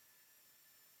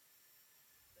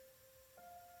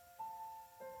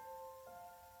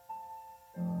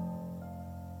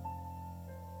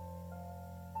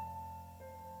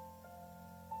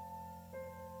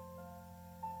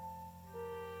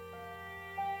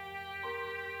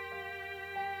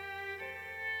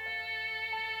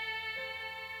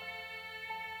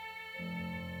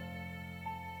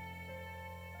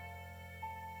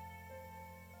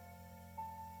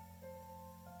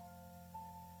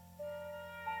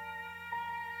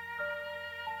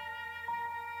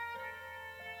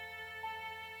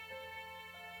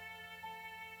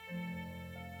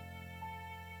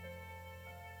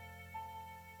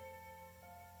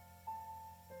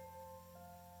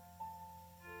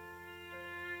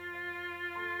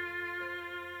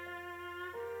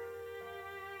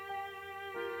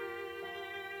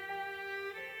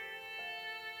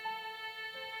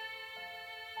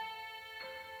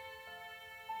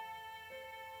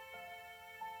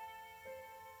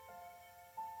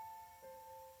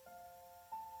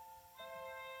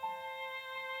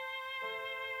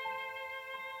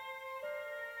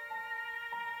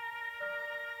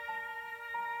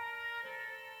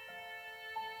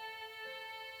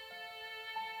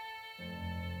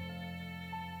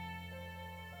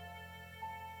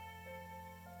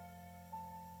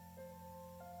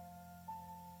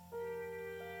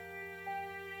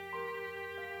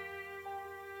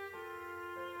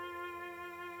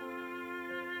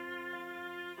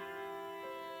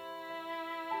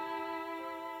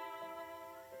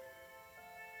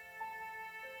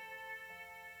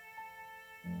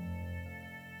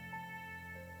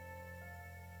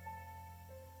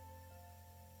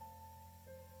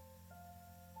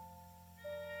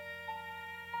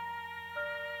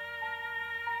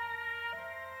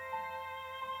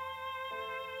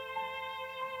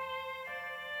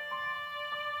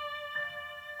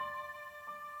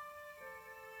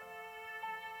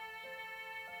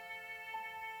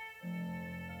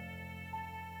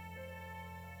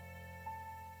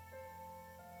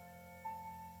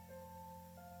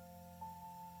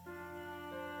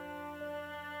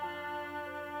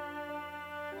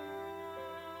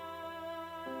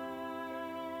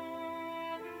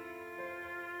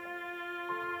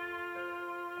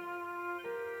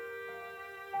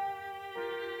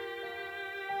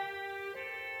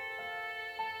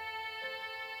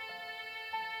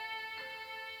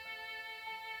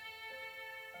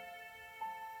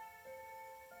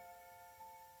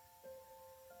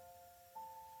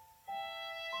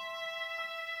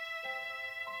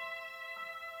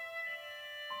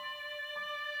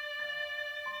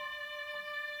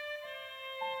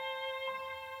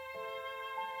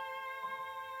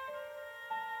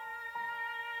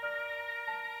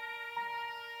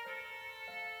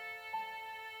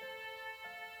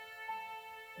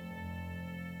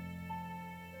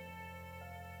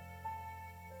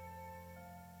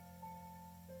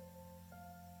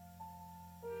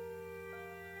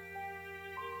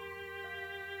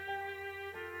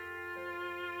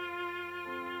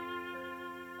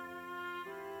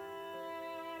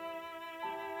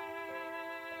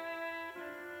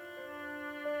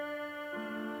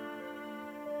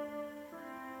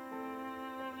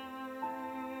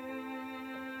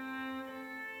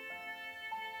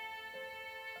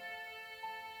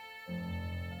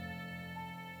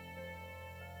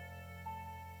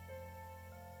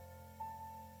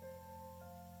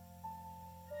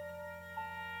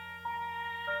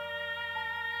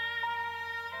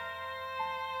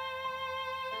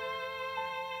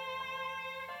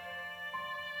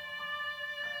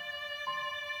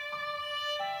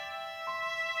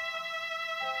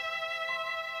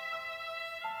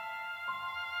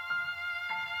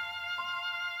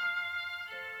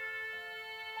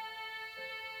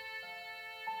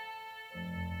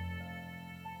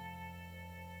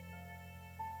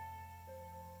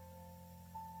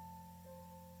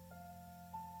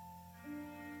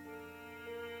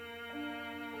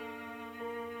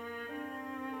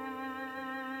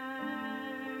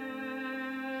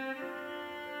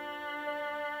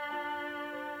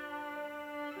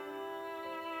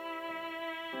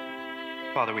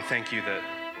 Father, we thank you that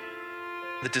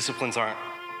the disciplines aren't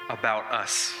about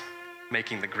us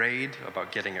making the grade,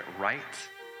 about getting it right,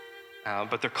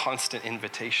 but they're constant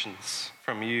invitations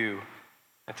from you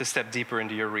to step deeper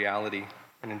into your reality,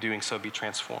 and in doing so be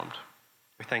transformed.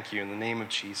 We thank you in the name of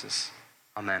Jesus.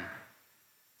 Amen.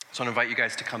 So I invite you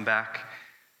guys to come back,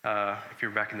 if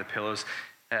you're back in the pillows.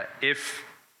 If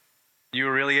you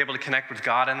were really able to connect with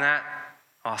God in that,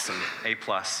 awesome, A+.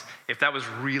 If that was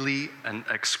really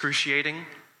excruciating,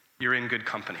 you're in good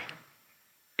company.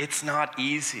 It's not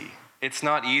easy. It's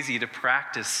not easy to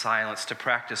practice silence, to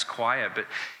practice quiet, but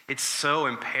it's so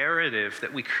imperative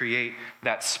that we create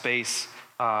that space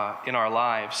in our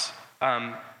lives.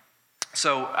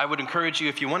 So I would encourage you,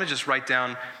 if you want to just write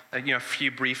down a few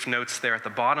brief notes there at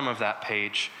the bottom of that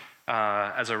page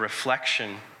as a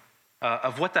reflection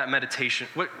of what that meditation,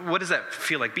 what does that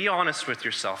feel like? Be honest with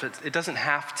yourself. It doesn't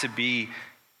have to be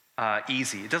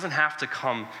easy. It doesn't have to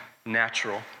come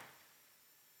natural.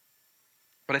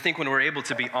 But I think when we're able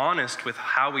to be honest with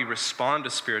how we respond to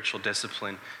spiritual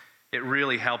discipline, it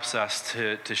really helps us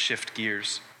to shift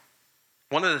gears.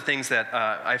 One of the things that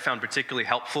I found particularly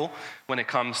helpful when it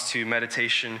comes to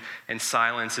meditation and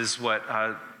silence is what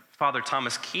Father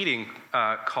Thomas Keating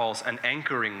calls an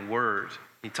anchoring word.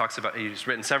 He's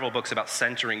written several books about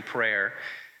centering prayer.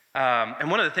 And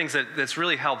one of the things that's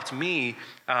really helped me,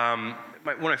 one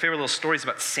of my favorite little stories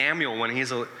about Samuel when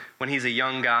he's a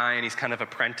young guy and he's kind of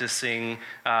apprenticing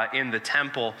in the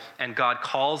temple, and God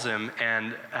calls him,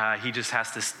 and he just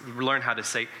has to learn how to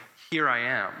say, "Here I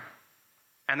am."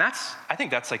 And I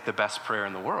think that's like the best prayer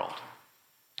in the world,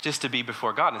 just to be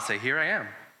before God and say, "Here I am."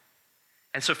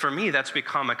 And so for me, that's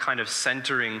become a kind of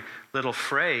centering little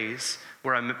phrase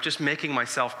where I'm just making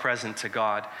myself present to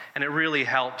God, and it really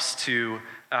helps to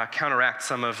counteract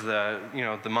some of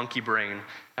the monkey brain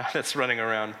that's running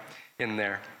around in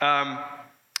there.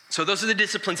 So those are the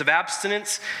disciplines of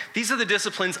abstinence. These are the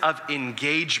disciplines of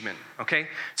engagement, okay?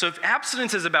 So if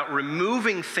abstinence is about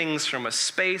removing things from a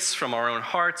space, from our own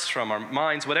hearts, from our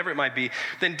minds, whatever it might be,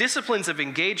 then disciplines of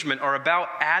engagement are about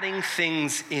adding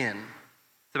things in.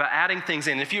 It's about adding things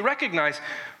in. If you recognize,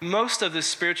 most of the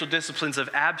spiritual disciplines of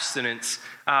abstinence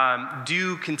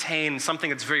do contain something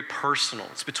that's very personal.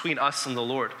 It's between us and the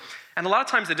Lord. And a lot of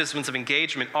times the disciplines of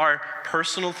engagement are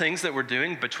personal things that we're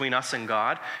doing between us and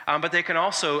God, but they can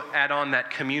also add on that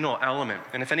communal element.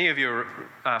 And if any of you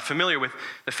are familiar with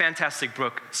the fantastic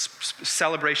book,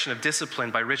 Celebration of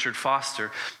Discipline by Richard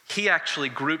Foster, he actually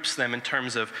groups them in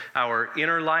terms of our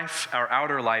inner life, our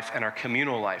outer life, and our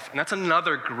communal life. And that's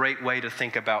another great way to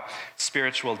think about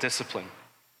spiritual discipline.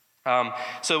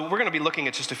 So we're going to be looking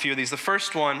at just a few of these. The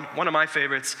first one of my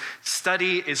favorites,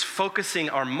 study is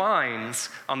focusing our minds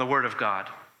on the Word of God.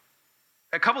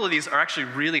 A couple of these are actually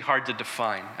really hard to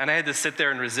define, and I had to sit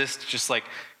there and resist just like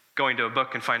going to a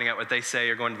book and finding out what they say,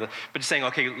 or but just saying,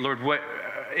 okay, Lord, what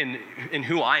in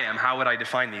who I am, how would I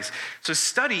define these? So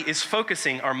study is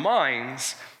focusing our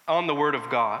minds on the Word of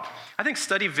God. I think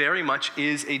study very much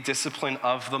is a discipline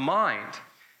of the mind.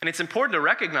 And it's important to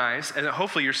recognize, and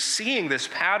hopefully you're seeing this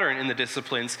pattern in the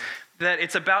disciplines, that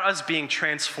it's about us being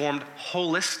transformed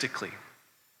holistically.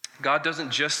 God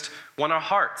doesn't just want our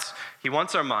hearts. He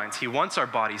wants our minds. He wants our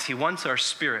bodies. He wants our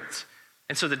spirits.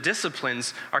 And so the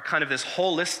disciplines are kind of this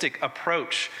holistic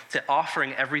approach to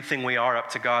offering everything we are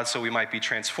up to God so we might be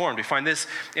transformed. We find this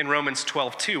in Romans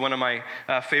 12:2, one of my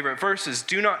favorite verses.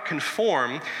 Do not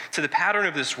conform to the pattern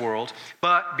of this world,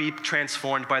 but be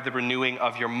transformed by the renewing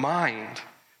of your mind.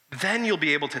 Then you'll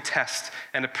be able to test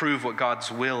and approve what God's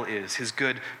will is, his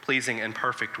good, pleasing, and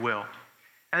perfect will.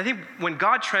 And I think when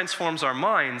God transforms our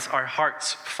minds, our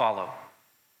hearts follow.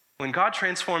 When God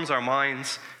transforms our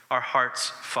minds, our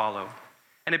hearts follow.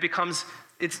 And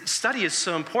study is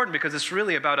so important because it's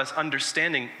really about us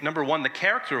understanding, number one, the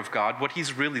character of God, what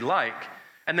he's really like.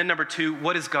 And then number two,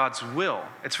 what is God's will?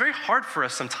 It's very hard for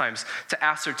us sometimes to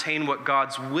ascertain what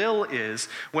God's will is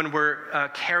when we're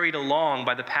carried along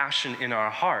by the passion in our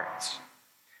hearts.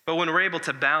 But when we're able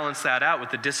to balance that out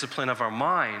with the discipline of our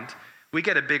mind, we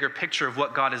get a bigger picture of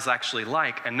what God is actually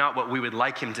like, and not what we would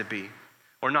like him to be,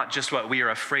 or not just what we are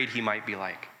afraid he might be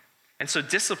like. And so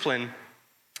discipline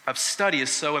of study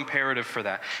is so imperative for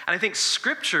that. And I think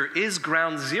Scripture is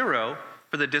ground zero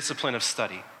for the discipline of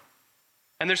study.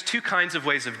 And there's two kinds of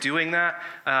ways of doing that.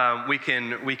 We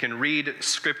can read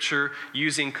Scripture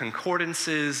using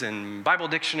concordances and Bible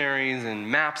dictionaries and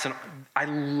maps, and I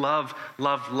love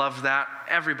that.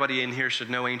 Everybody in here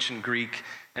should know ancient Greek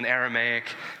and Aramaic.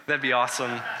 That'd be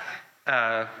awesome.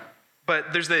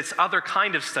 But there's this other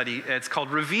kind of study. It's called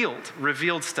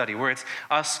revealed study, where it's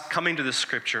us coming to the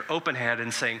Scripture open-handed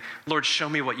and saying, Lord, show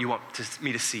me what you want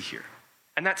me to see here.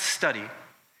 and that's study.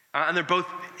 And they're both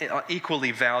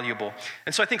equally valuable.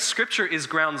 And so I think Scripture is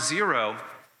ground zero,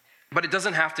 but it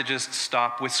doesn't have to just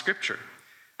stop with Scripture.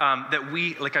 That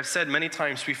we, like I've said many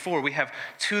times before, we have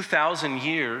 2,000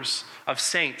 years of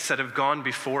saints that have gone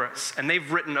before us, and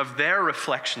they've written of their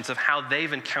reflections of how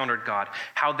they've encountered God,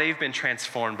 how they've been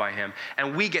transformed by him,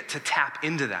 and we get to tap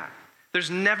into that. There's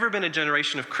never been a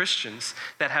generation of Christians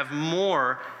that have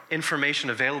more information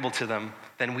available to them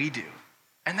than we do,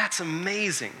 and that's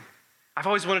amazing. I've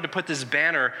always wanted to put this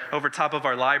banner over top of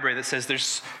our library that says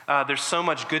there's so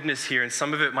much goodness here, and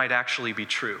some of it might actually be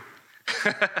true.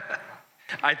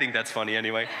 I think that's funny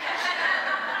anyway.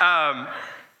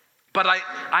 But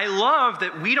I love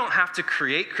that we don't have to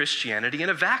create Christianity in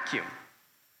a vacuum.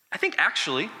 I think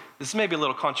actually, this may be a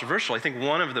little controversial, I think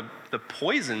one of the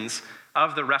poisons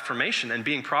of the Reformation and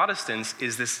being Protestants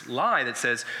is this lie that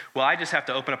says, well, I just have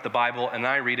to open up the Bible and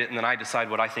I read it and then I decide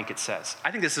what I think it says.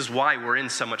 I think this is why we're in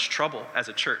so much trouble as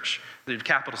a church, the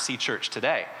capital C church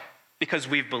today, because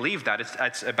we've believed that.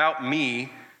 It's about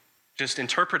me just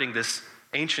interpreting this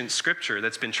ancient scripture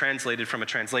that's been translated from a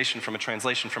translation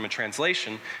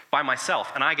by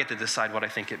myself, and I get to decide what I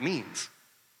think it means.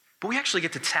 But we actually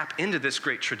get to tap into this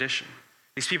great tradition,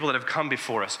 these people that have come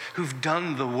before us, who've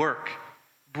done the work,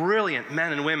 brilliant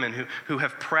men and women who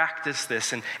have practiced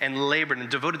this and labored and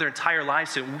devoted their entire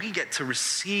lives to it. We get to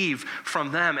receive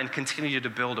from them and continue to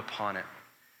build upon it.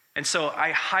 And so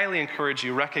I highly encourage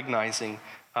you, recognizing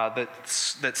that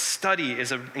study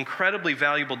is an incredibly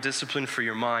valuable discipline for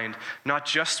your mind, not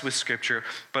just with Scripture,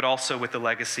 but also with the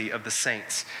legacy of the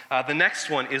saints. The next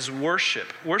one is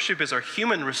worship. Worship is our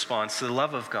human response to the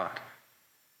love of God.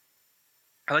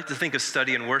 I like to think of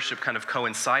study and worship kind of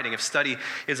coinciding. If study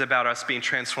is about us being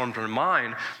transformed in our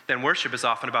mind, then worship is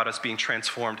often about us being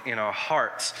transformed in our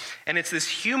hearts. And it's this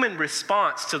human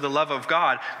response to the love of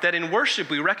God that in worship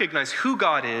we recognize who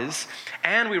God is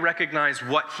and we recognize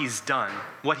what he's done,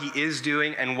 what he is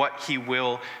doing and what he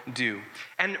will do.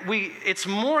 And it's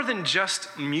more than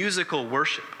just musical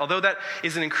worship, although that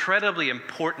is an incredibly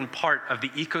important part of the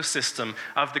ecosystem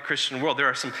of the Christian world. There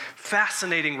are some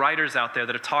fascinating writers out there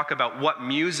that talk about what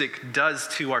music does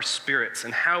to our spirits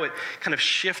and how it kind of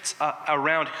shifts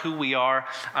around who we are,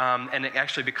 and it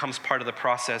actually becomes part of the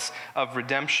process of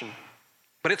redemption.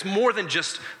 But it's more than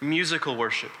just musical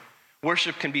worship.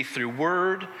 Worship can be through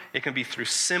word, it can be through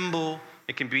symbol,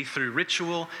 it can be through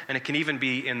ritual, and it can even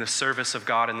be in the service of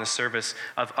God and the service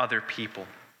of other people.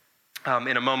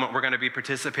 In a moment, we're going to be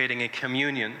participating in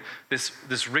communion,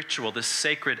 this ritual, this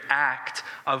sacred act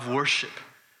of worship,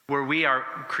 where we are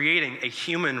creating a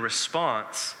human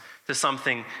response to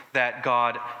something that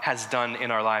God has done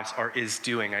in our lives or is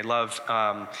doing. I love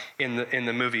in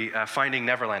the movie Finding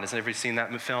Neverland. Has anybody seen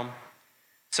that film?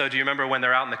 So do you remember when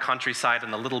they're out in the countryside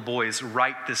and the little boys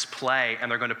write this play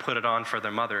and they're going to put it on for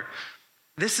their mother?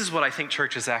 This is what I think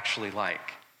church is actually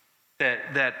like.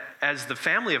 That as the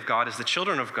family of God, as the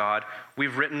children of God,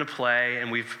 we've written a play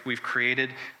and we've created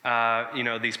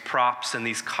these props and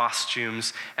these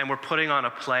costumes, and we're putting on a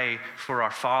play for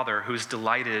our Father who's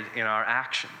delighted in our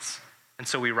actions. And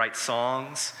so we write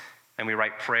songs and we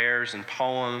write prayers and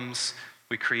poems.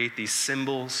 We create these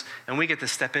symbols and we get to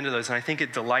step into those. And I think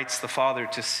it delights the Father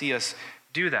to see us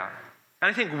do that. And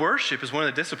I think worship is one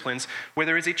of the disciplines where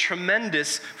there is a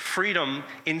tremendous freedom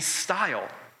in style.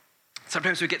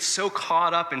 Sometimes we get so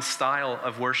caught up in style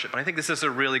of worship. And I think this is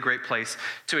a really great place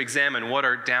to examine what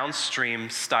are downstream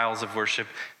styles of worship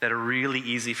that are really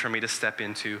easy for me to step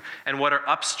into, and what are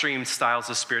upstream styles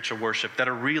of spiritual worship that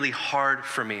are really hard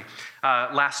for me.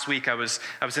 Last week I was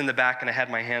in the back and I had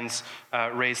my hands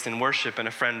raised in worship, and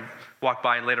a friend walked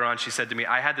by and later on she said to me,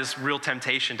 I had this real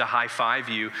temptation to high-five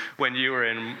you when you were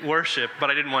in worship, but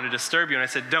I didn't want to disturb you. And I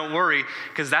said, don't worry,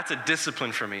 because that's a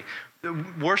discipline for me.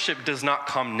 Worship does not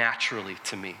come naturally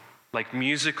to me, like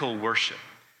musical worship,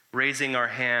 raising our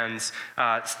hands,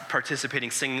 participating,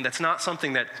 singing. That's not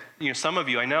something that, some of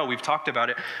you, I know, we've talked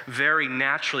about it, very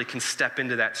naturally can step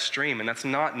into that stream, and that's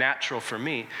not natural for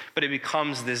me, but it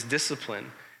becomes this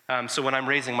discipline. So when I'm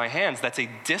raising my hands, that's a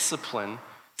discipline.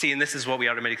 See, and this is what we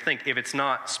automatically think. If it's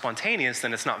not spontaneous,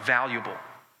 then it's not valuable.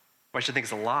 Or I should think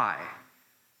it's a lie.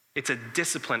 It's a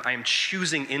discipline. I am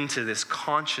choosing into this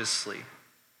consciously,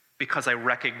 because I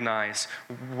recognize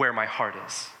where my heart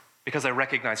is, because I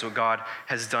recognize what God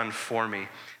has done for me.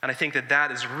 And I think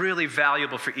that is really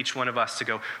valuable for each one of us to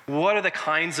go, what are the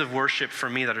kinds of worship for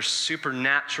me that are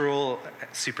supernatural,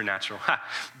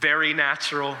 very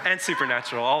natural, and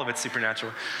supernatural, all of it's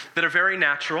supernatural, that are very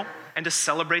natural, and to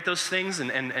celebrate those things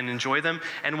and enjoy them,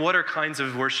 and what are kinds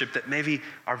of worship that maybe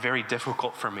are very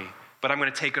difficult for me, but I'm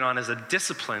going to take it on as a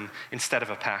discipline instead of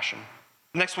a passion.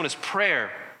 The next one is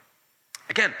prayer.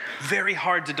 Again, very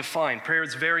hard to define. Prayer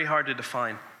is very hard to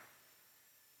define.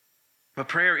 But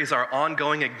prayer is our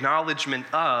ongoing acknowledgement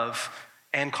of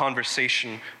and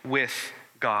conversation with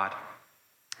God.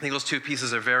 I think those two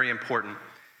pieces are very important.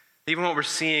 Even what we're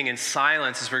seeing in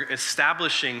silence is we're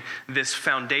establishing this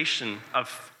foundation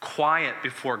of quiet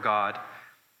before God.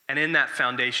 And in that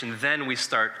foundation, then we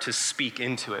start to speak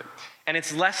into it. And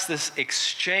it's less this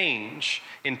exchange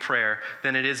in prayer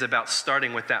than it is about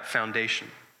starting with that foundation.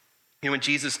 You know, when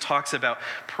Jesus talks about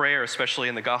prayer, especially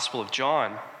in the Gospel of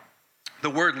John, the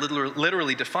word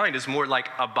literally defined is more like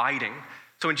abiding.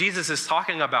 So when Jesus is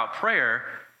talking about prayer,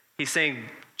 he's saying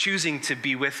choosing to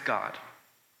be with God.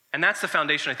 And that's the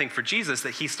foundation, I think, for Jesus,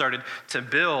 that he started to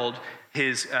build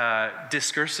his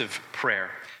discursive prayer,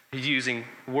 using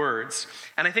words.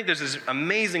 And I think there's this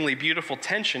amazingly beautiful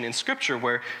tension in Scripture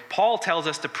where Paul tells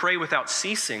us to pray without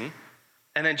ceasing,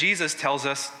 and then Jesus tells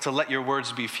us to let your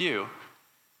words be few.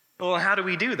 Well, how do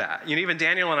we do that? You know, even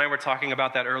Daniel and I were talking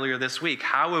about that earlier this week.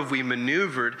 How have we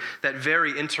maneuvered that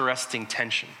very interesting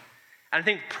tension? And I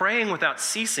think praying without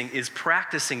ceasing is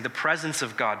practicing the presence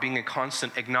of God, being a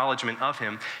constant acknowledgement of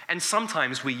him. And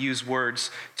sometimes we use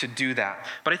words to do that.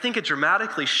 But I think it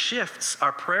dramatically shifts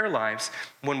our prayer lives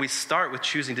when we start with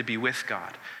choosing to be with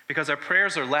God, because our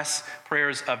prayers are less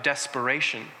prayers of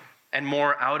desperation and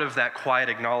more out of that quiet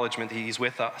acknowledgement that he's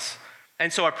with us.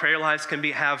 And so our prayer lives can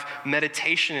have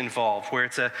meditation involved, where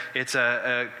that's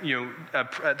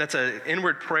an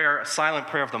inward prayer, a silent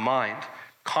prayer of the mind.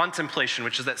 Contemplation,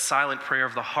 which is that silent prayer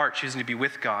of the heart, choosing to be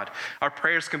with God. Our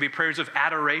prayers can be prayers of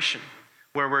adoration,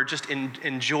 where we're just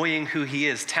enjoying who he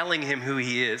is, telling him who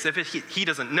he is. If he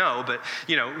doesn't know, but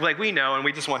like we know, and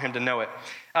we just want him to know it.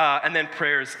 And then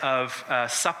prayers of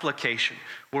supplication,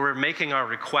 where we're making our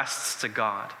requests to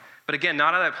God. But again,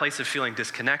 not out of that place of feeling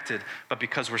disconnected, but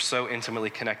because we're so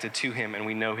intimately connected to him and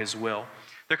we know his will.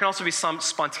 There can also be some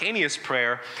spontaneous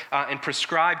prayer and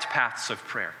prescribed paths of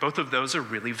prayer. Both of those are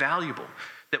really valuable,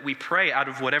 that we pray out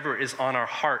of whatever is on our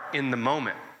heart in the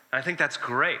moment. And I think that's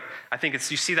great. I think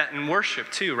you see that in worship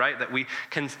too, right? That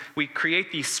we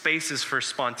create these spaces for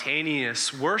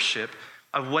spontaneous worship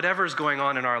of whatever's going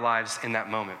on in our lives in that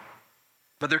moment.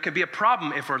 But there could be a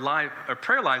problem if our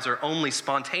prayer lives are only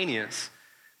spontaneous,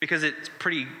 because it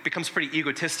becomes pretty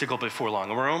egotistical before long,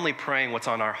 and we're only praying what's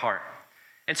on our heart.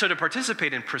 And so to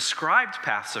participate in prescribed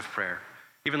paths of prayer,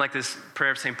 even like this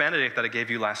prayer of St. Benedict that I gave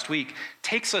you last week,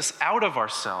 takes us out of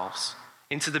ourselves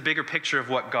into the bigger picture of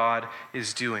what God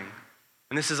is doing.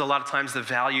 And this is a lot of times the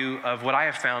value of what I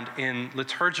have found in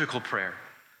liturgical prayer.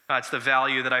 It's the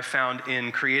value that I found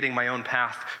in creating my own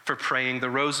path for praying the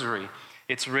rosary.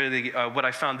 It's really what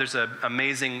I found. There's an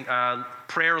amazing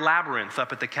prayer labyrinth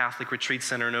up at the Catholic Retreat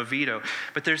Center in Oviedo.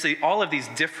 But there's all of these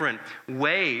different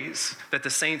ways that the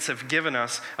saints have given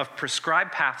us of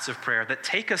prescribed paths of prayer that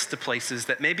take us to places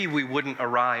that maybe we wouldn't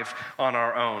arrive on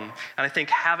our own. And I think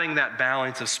having that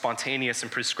balance of spontaneous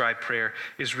and prescribed prayer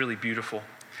is really beautiful.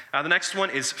 The next one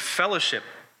is fellowship.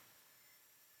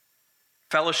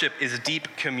 Fellowship is deep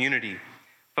community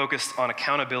focused on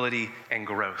accountability and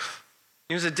growth.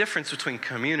 There's a difference between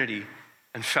community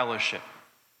and fellowship.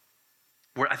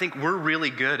 I think we're really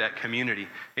good at community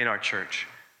in our church,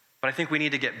 but I think we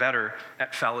need to get better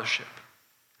at fellowship.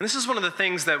 And this is one of the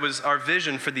things that was our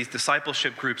vision for these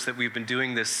discipleship groups that we've been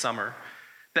doing this summer,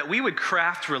 that we would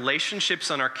craft relationships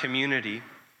in our community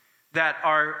that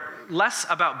are less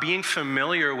about being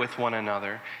familiar with one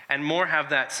another and more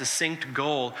have that succinct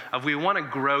goal of we want to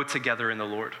grow together in the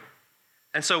Lord.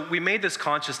 And so we made this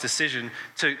conscious decision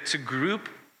to group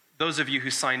those of you who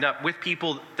signed up with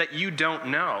people that you don't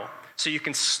know, so you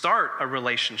can start a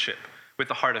relationship with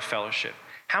the heart of fellowship.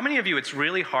 How many of you, it's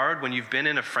really hard when you've been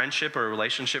in a friendship or a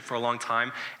relationship for a long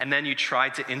time, and then you try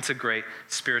to integrate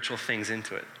spiritual things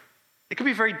into it? It can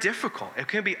be very difficult. It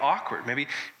can be awkward. Maybe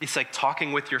it's like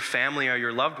talking with your family or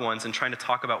your loved ones and trying to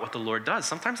talk about what the Lord does.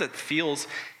 Sometimes it feels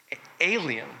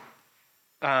alien.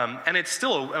 And it's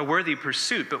still a worthy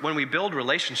pursuit, but when we build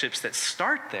relationships that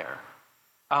start there,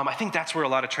 I think that's where a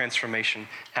lot of transformation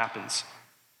happens.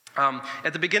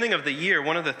 At the beginning of the year,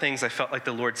 one of the things I felt like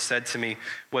the Lord said to me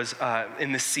was,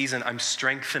 in this season, I'm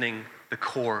strengthening the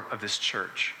core of this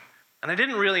church. And I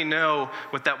didn't really know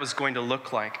what that was going to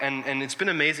look like. And it's been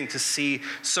amazing to see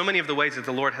so many of the ways that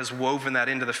the Lord has woven that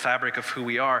into the fabric of who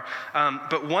we are.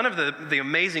 But one of the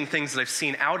amazing things that I've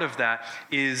seen out of that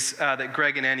is that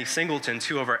Greg and Annie Singleton,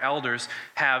 two of our elders,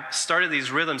 have started these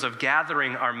rhythms of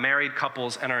gathering our married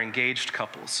couples and our engaged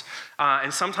couples.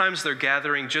 And sometimes they're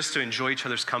gathering just to enjoy each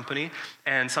other's company.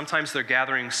 And sometimes they're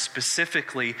gathering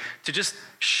specifically to just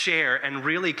share and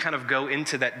really kind of go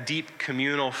into that deep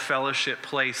communal fellowship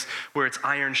place where it's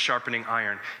iron sharpening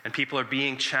iron, and people are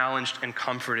being challenged and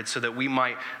comforted so that we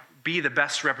might be the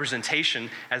best representation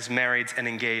as married and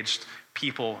engaged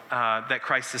people that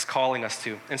Christ is calling us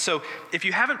to. And so if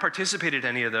you haven't participated in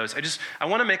any of those, I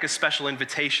want to make a special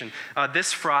invitation.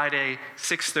 This Friday,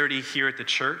 6:30 here at the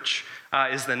church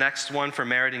is the next one for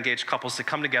married engaged couples to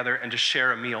come together and just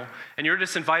share a meal. And you're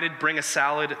just invited, bring a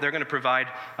salad. They're going to provide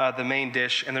the main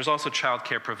dish, and there's also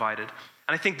childcare provided.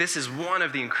 And I think this is one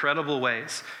of the incredible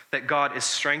ways that God is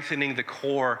strengthening the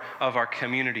core of our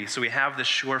community. So we have this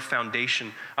sure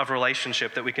foundation of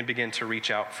relationship that we can begin to reach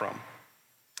out from.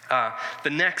 The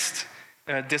next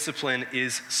discipline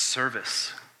is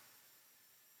service.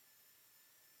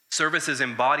 Service is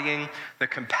embodying the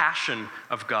compassion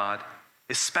of God,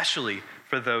 especially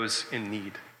for those in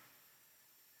need.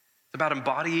 It's about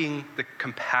embodying the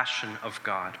compassion of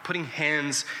God, putting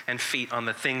hands and feet on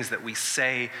the things that we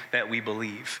say that we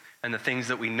believe and the things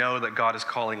that we know that God is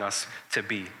calling us to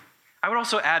be. I would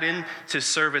also add in to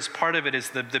service, part of it is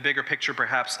the bigger picture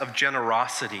perhaps of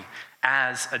generosity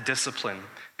as a discipline.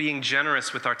 Being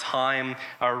generous with our time,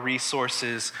 our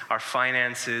resources, our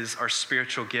finances, our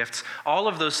spiritual gifts. All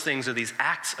of those things are these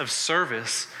acts of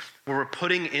service where we're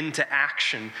putting into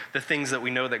action the things that we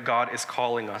know that God is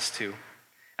calling us to.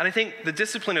 And I think the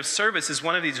discipline of service is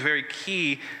one of these very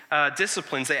key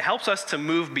disciplines that helps us to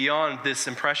move beyond this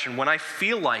impression when I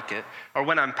feel like it or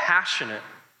when I'm passionate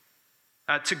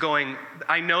to going,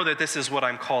 I know that this is what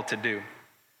I'm called to do.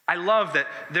 I love that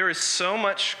there is so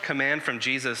much command from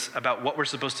Jesus about what we're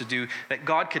supposed to do that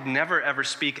God could never, ever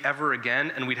speak ever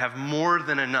again, and we'd have more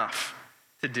than enough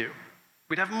to do.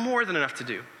 We'd have more than enough to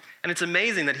do. And it's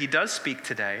amazing that he does speak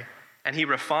today, and he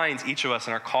refines each of us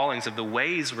in our callings of the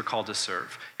ways we're called to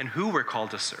serve and who we're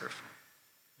called to serve.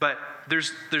 But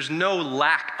there's no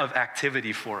lack of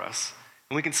activity for us.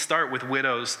 And we can start with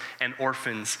widows and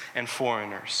orphans and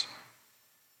foreigners.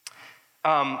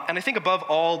 And I think above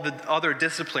all the other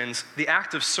disciplines, the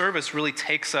act of service really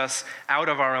takes us out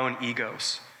of our own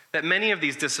egos. That many of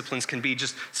these disciplines can be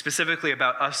just specifically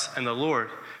about us and the Lord,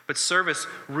 but service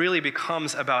really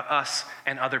becomes about us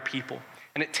and other people.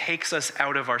 And it takes us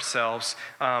out of ourselves.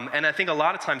 And I think a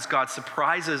lot of times God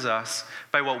surprises us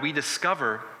by what we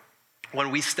discover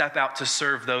when we step out to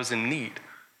serve those in need.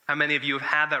 How many of you have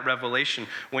had that revelation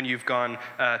when you've gone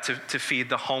to feed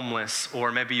the homeless,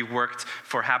 or maybe you worked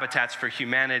for Habitats for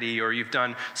Humanity, or you've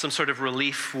done some sort of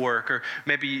relief work, or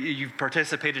maybe you've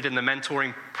participated in the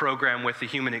mentoring program with the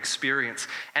Human Experience.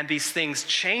 And these things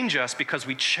change us because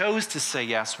we chose to say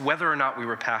yes, whether or not we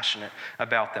were passionate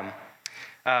about them.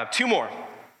 Two more.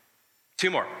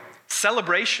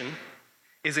 Celebration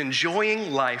is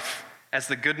enjoying life as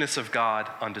the goodness of God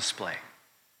on display.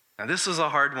 Now, this is a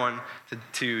hard one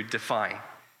to define,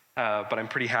 but I'm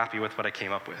pretty happy with what I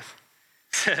came up with.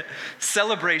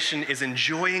 Celebration is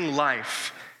enjoying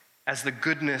life as the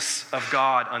goodness of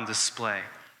God on display.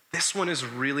 This one is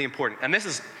really important. And this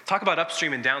is, talk about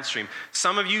upstream and downstream.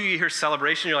 Some of you hear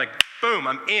celebration, you're like, boom,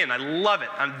 I'm in, I love it,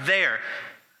 I'm there.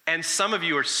 And some of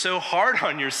you are so hard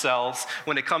on yourselves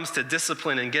when it comes to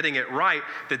discipline and getting it right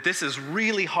that this is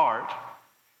really hard.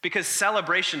 Because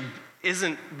celebration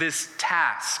isn't this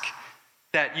task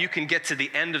that you can get to the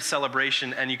end of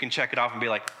celebration and you can check it off and be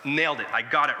like, nailed it, I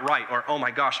got it right, or oh my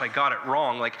gosh, I got it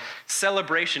wrong. Like,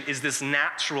 celebration is this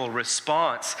natural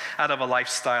response out of a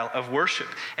lifestyle of worship.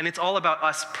 And it's all about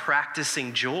us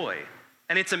practicing joy.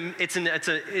 And it's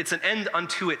an end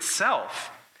unto itself.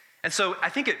 And so I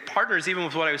think it partners even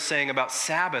with what I was saying about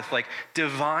Sabbath, like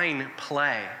divine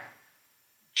play,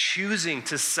 choosing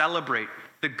to celebrate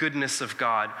the goodness of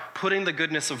God, putting the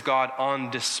goodness of God on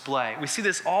display. We see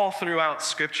this all throughout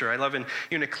Scripture. I love in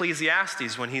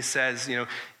Ecclesiastes when he says,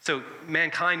 so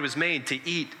mankind was made to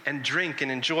eat and drink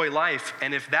and enjoy life,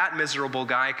 and if that miserable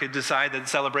guy could decide that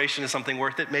celebration is something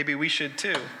worth it, maybe we should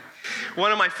too.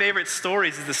 One of my favorite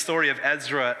stories is the story of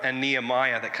Ezra and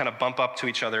Nehemiah that kind of bump up to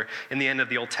each other in the end of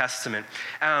the Old Testament.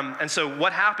 And so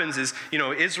what happens is,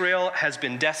 Israel has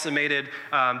been decimated.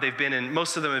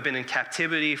 Most of them have been in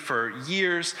captivity for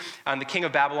years. And the king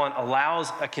of Babylon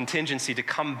allows a contingency to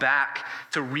come back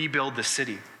to rebuild the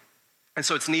city. And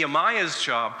so it's Nehemiah's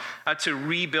job to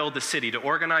rebuild the city, to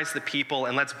organize the people,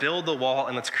 and let's build the wall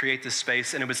and let's create this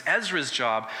space. And it was Ezra's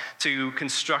job to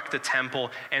construct the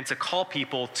temple and to call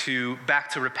people back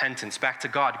to repentance, back to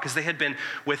God, because they had been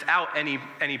without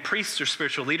any priests or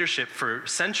spiritual leadership for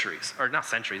centuries, or not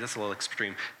centuries, that's a little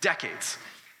extreme, decades.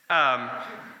 And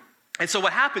so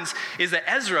what happens is that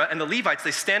Ezra and the Levites,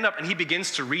 they stand up and he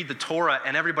begins to read the Torah,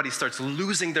 and everybody starts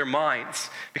losing their minds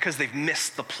because they've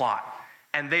missed the plot.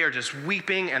 And they are just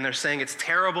weeping, and they're saying it's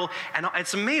terrible. And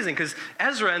it's amazing, because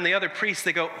Ezra and the other priests,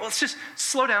 they go, well, let's just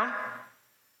slow down.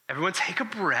 Everyone take a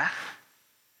breath.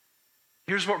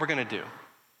 Here's what we're going to do.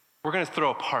 We're going to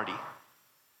throw a party.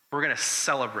 We're going to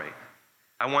celebrate.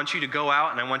 I want you to go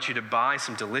out, and I want you to buy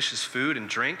some delicious food and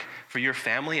drink for your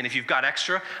family. And if you've got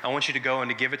extra, I want you to go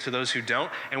and to give it to those who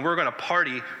don't. And we're going to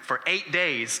party for 8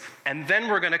 days, and then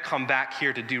we're going to come back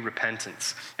here to do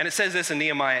repentance. And it says this in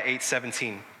Nehemiah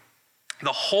 8:17.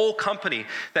 The whole company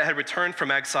that had returned from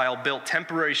exile built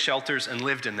temporary shelters and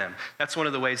lived in them. That's one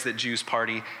of the ways that Jews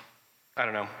party. I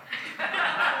don't know.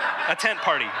 A tent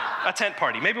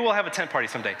party. Maybe we'll have a tent party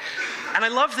someday. And I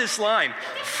love this line.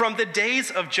 From the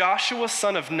days of Joshua,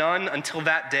 son of Nun, until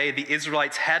that day, the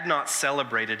Israelites had not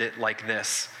celebrated it like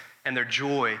this, and their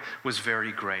joy was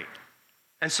very great.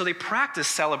 And so they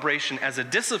practiced celebration as a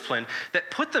discipline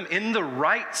that put them in the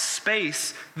right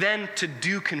space then to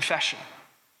do confession.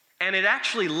 And it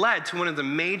actually led to one of the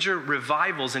major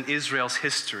revivals in Israel's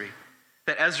history,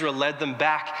 that Ezra led them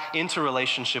back into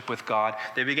relationship with God.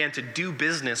 They began to do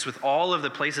business with all of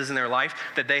the places in their life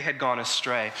that they had gone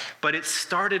astray. But it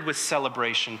started with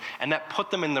celebration, and that put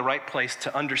them in the right place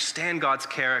to understand God's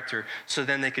character so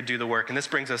then they could do the work. And this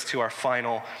brings us to our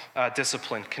final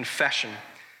discipline, confession.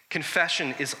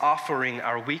 Confession is offering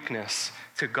our weakness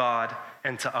to God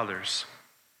and to others.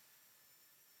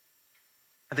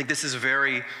 I think this is a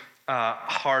very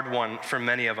hard one for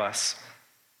many of us,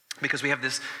 because we have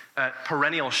this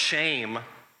perennial shame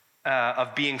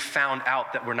of being found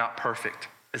out that we're not perfect,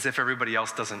 as if everybody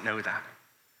else doesn't know that.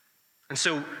 And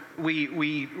so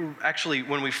we actually,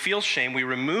 when we feel shame, we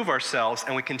remove ourselves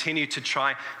and we continue to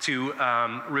try to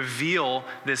reveal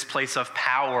this place of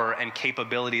power and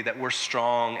capability that we're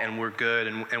strong and we're good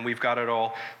and we've got it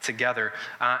all together.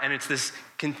 And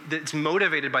it's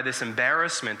motivated by this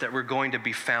embarrassment that we're going to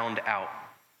be found out.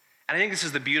 And I think this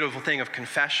is the beautiful thing of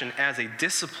confession as a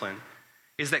discipline,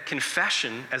 is that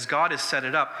confession, as God has set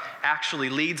it up, actually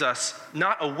leads us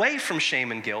not away from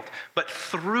shame and guilt, but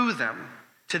through them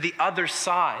to the other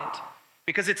side.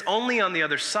 Because it's only on the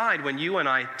other side when you and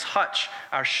I touch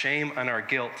our shame and our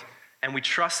guilt and we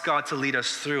trust God to lead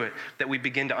us through it that we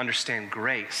begin to understand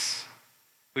grace.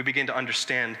 We begin to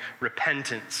understand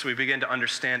repentance. We begin to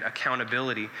understand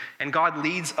accountability. And God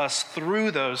leads us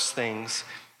through those things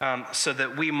so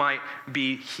that we might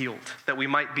be healed, that we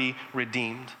might be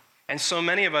redeemed. And so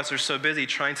many of us are so busy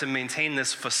trying to maintain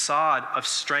this facade of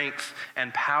strength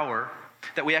and power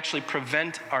that we actually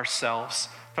prevent ourselves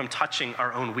from touching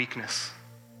our own weakness,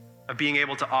 of being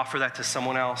able to offer that to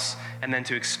someone else and then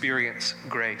to experience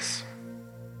grace.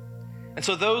 And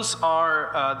so those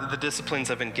are the disciplines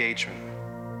of engagement.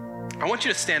 I want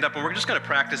you to stand up, and we're just going to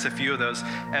practice a few of those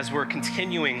as we're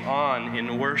continuing on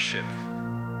in worship.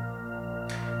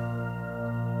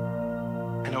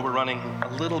 I know we're running a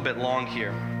little bit long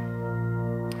here.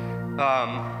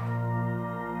 I'm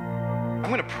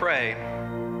going to pray,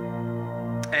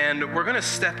 and we're going to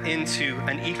step into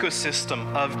an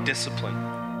ecosystem of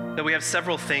discipline, that we have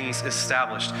several things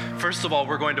established. First of all,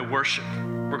 we're going to worship.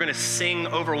 We're going to sing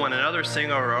over one another,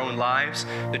 sing over our own lives,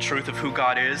 the truth of who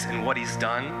God is and what he's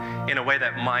done in a way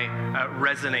that might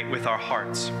resonate with our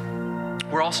hearts.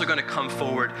 We're also going to come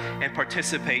forward and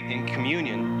participate in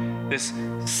communion, this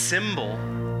symbol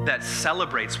that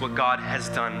celebrates what God has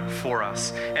done for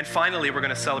us. And finally, we're going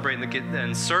to celebrate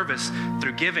in service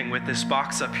through giving with this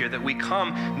box up here, that we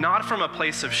come not from a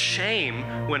place of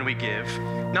shame when we give,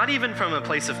 not even from a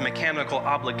place of mechanical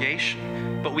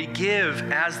obligation, but we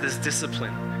give as this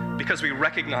discipline because we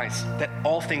recognize that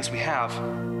all things we have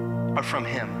are from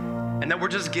him, and that we're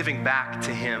just giving back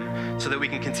to him so that we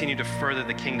can continue to further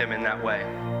the kingdom in that way.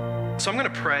 So I'm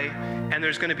going to pray, and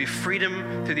there's going to be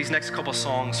freedom through these next couple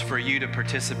songs for you to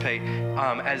participate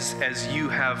as you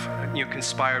have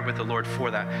conspired with the Lord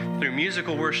for that, through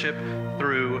musical worship,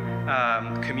 through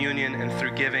communion, and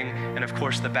through giving. And of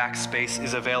course, the back space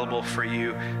is available for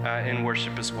you in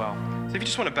worship as well. So if you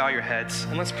just want to bow your heads,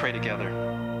 and let's pray together.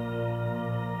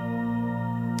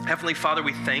 Heavenly Father,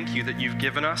 we thank you that you've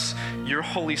given us your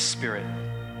Holy Spirit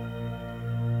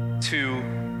to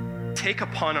take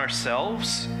upon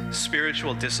ourselves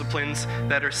spiritual disciplines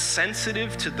that are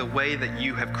sensitive to the way that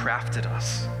you have crafted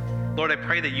us. Lord, I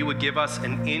pray that you would give us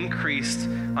an increased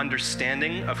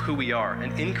understanding of who we are,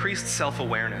 an increased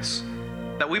self-awareness,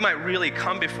 that we might really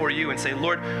come before you and say,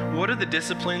 Lord, what are the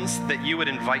disciplines that you would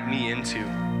invite me into?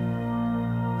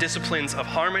 Disciplines of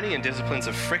harmony and disciplines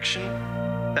of friction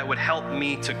that would help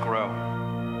me to grow.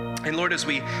 And Lord, as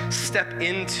we step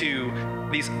into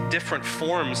these different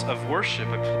forms of worship,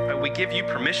 we give you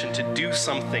permission to do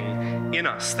something in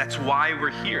us. That's why we're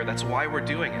here. That's why we're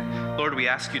doing it. Lord, we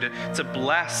ask you to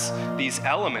bless these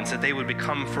elements, that they would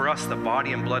become for us the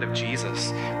body and blood of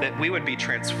Jesus, that we would be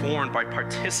transformed by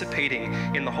participating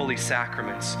in the holy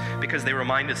sacraments because they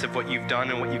remind us of what you've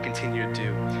done and what you continue to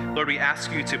do. Lord, we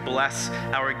ask you to bless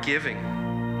our giving,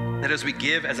 that as we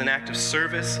give as an act of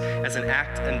service, as an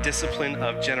act and discipline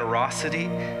of generosity,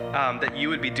 that you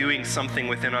would be doing something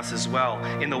within us as well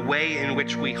in the way in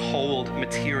which we hold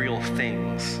material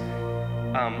things.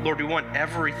 Lord, we want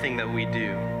everything that we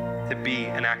do to be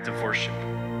an act of worship,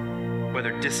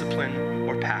 whether discipline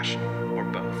or passion or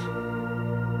both.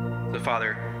 So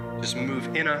Father, just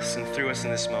move in us and through us in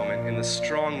this moment, in the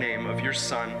strong name of your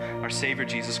Son, our Savior,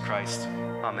 Jesus Christ.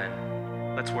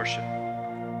 Amen. Let's worship.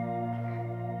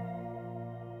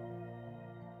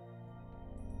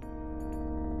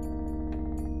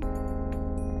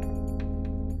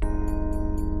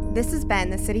 This has been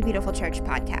the City Beautiful Church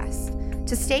podcast.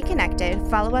 To stay connected,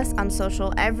 follow us on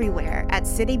social everywhere at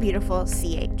City Beautiful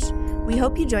CH. We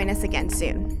hope you join us again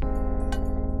soon.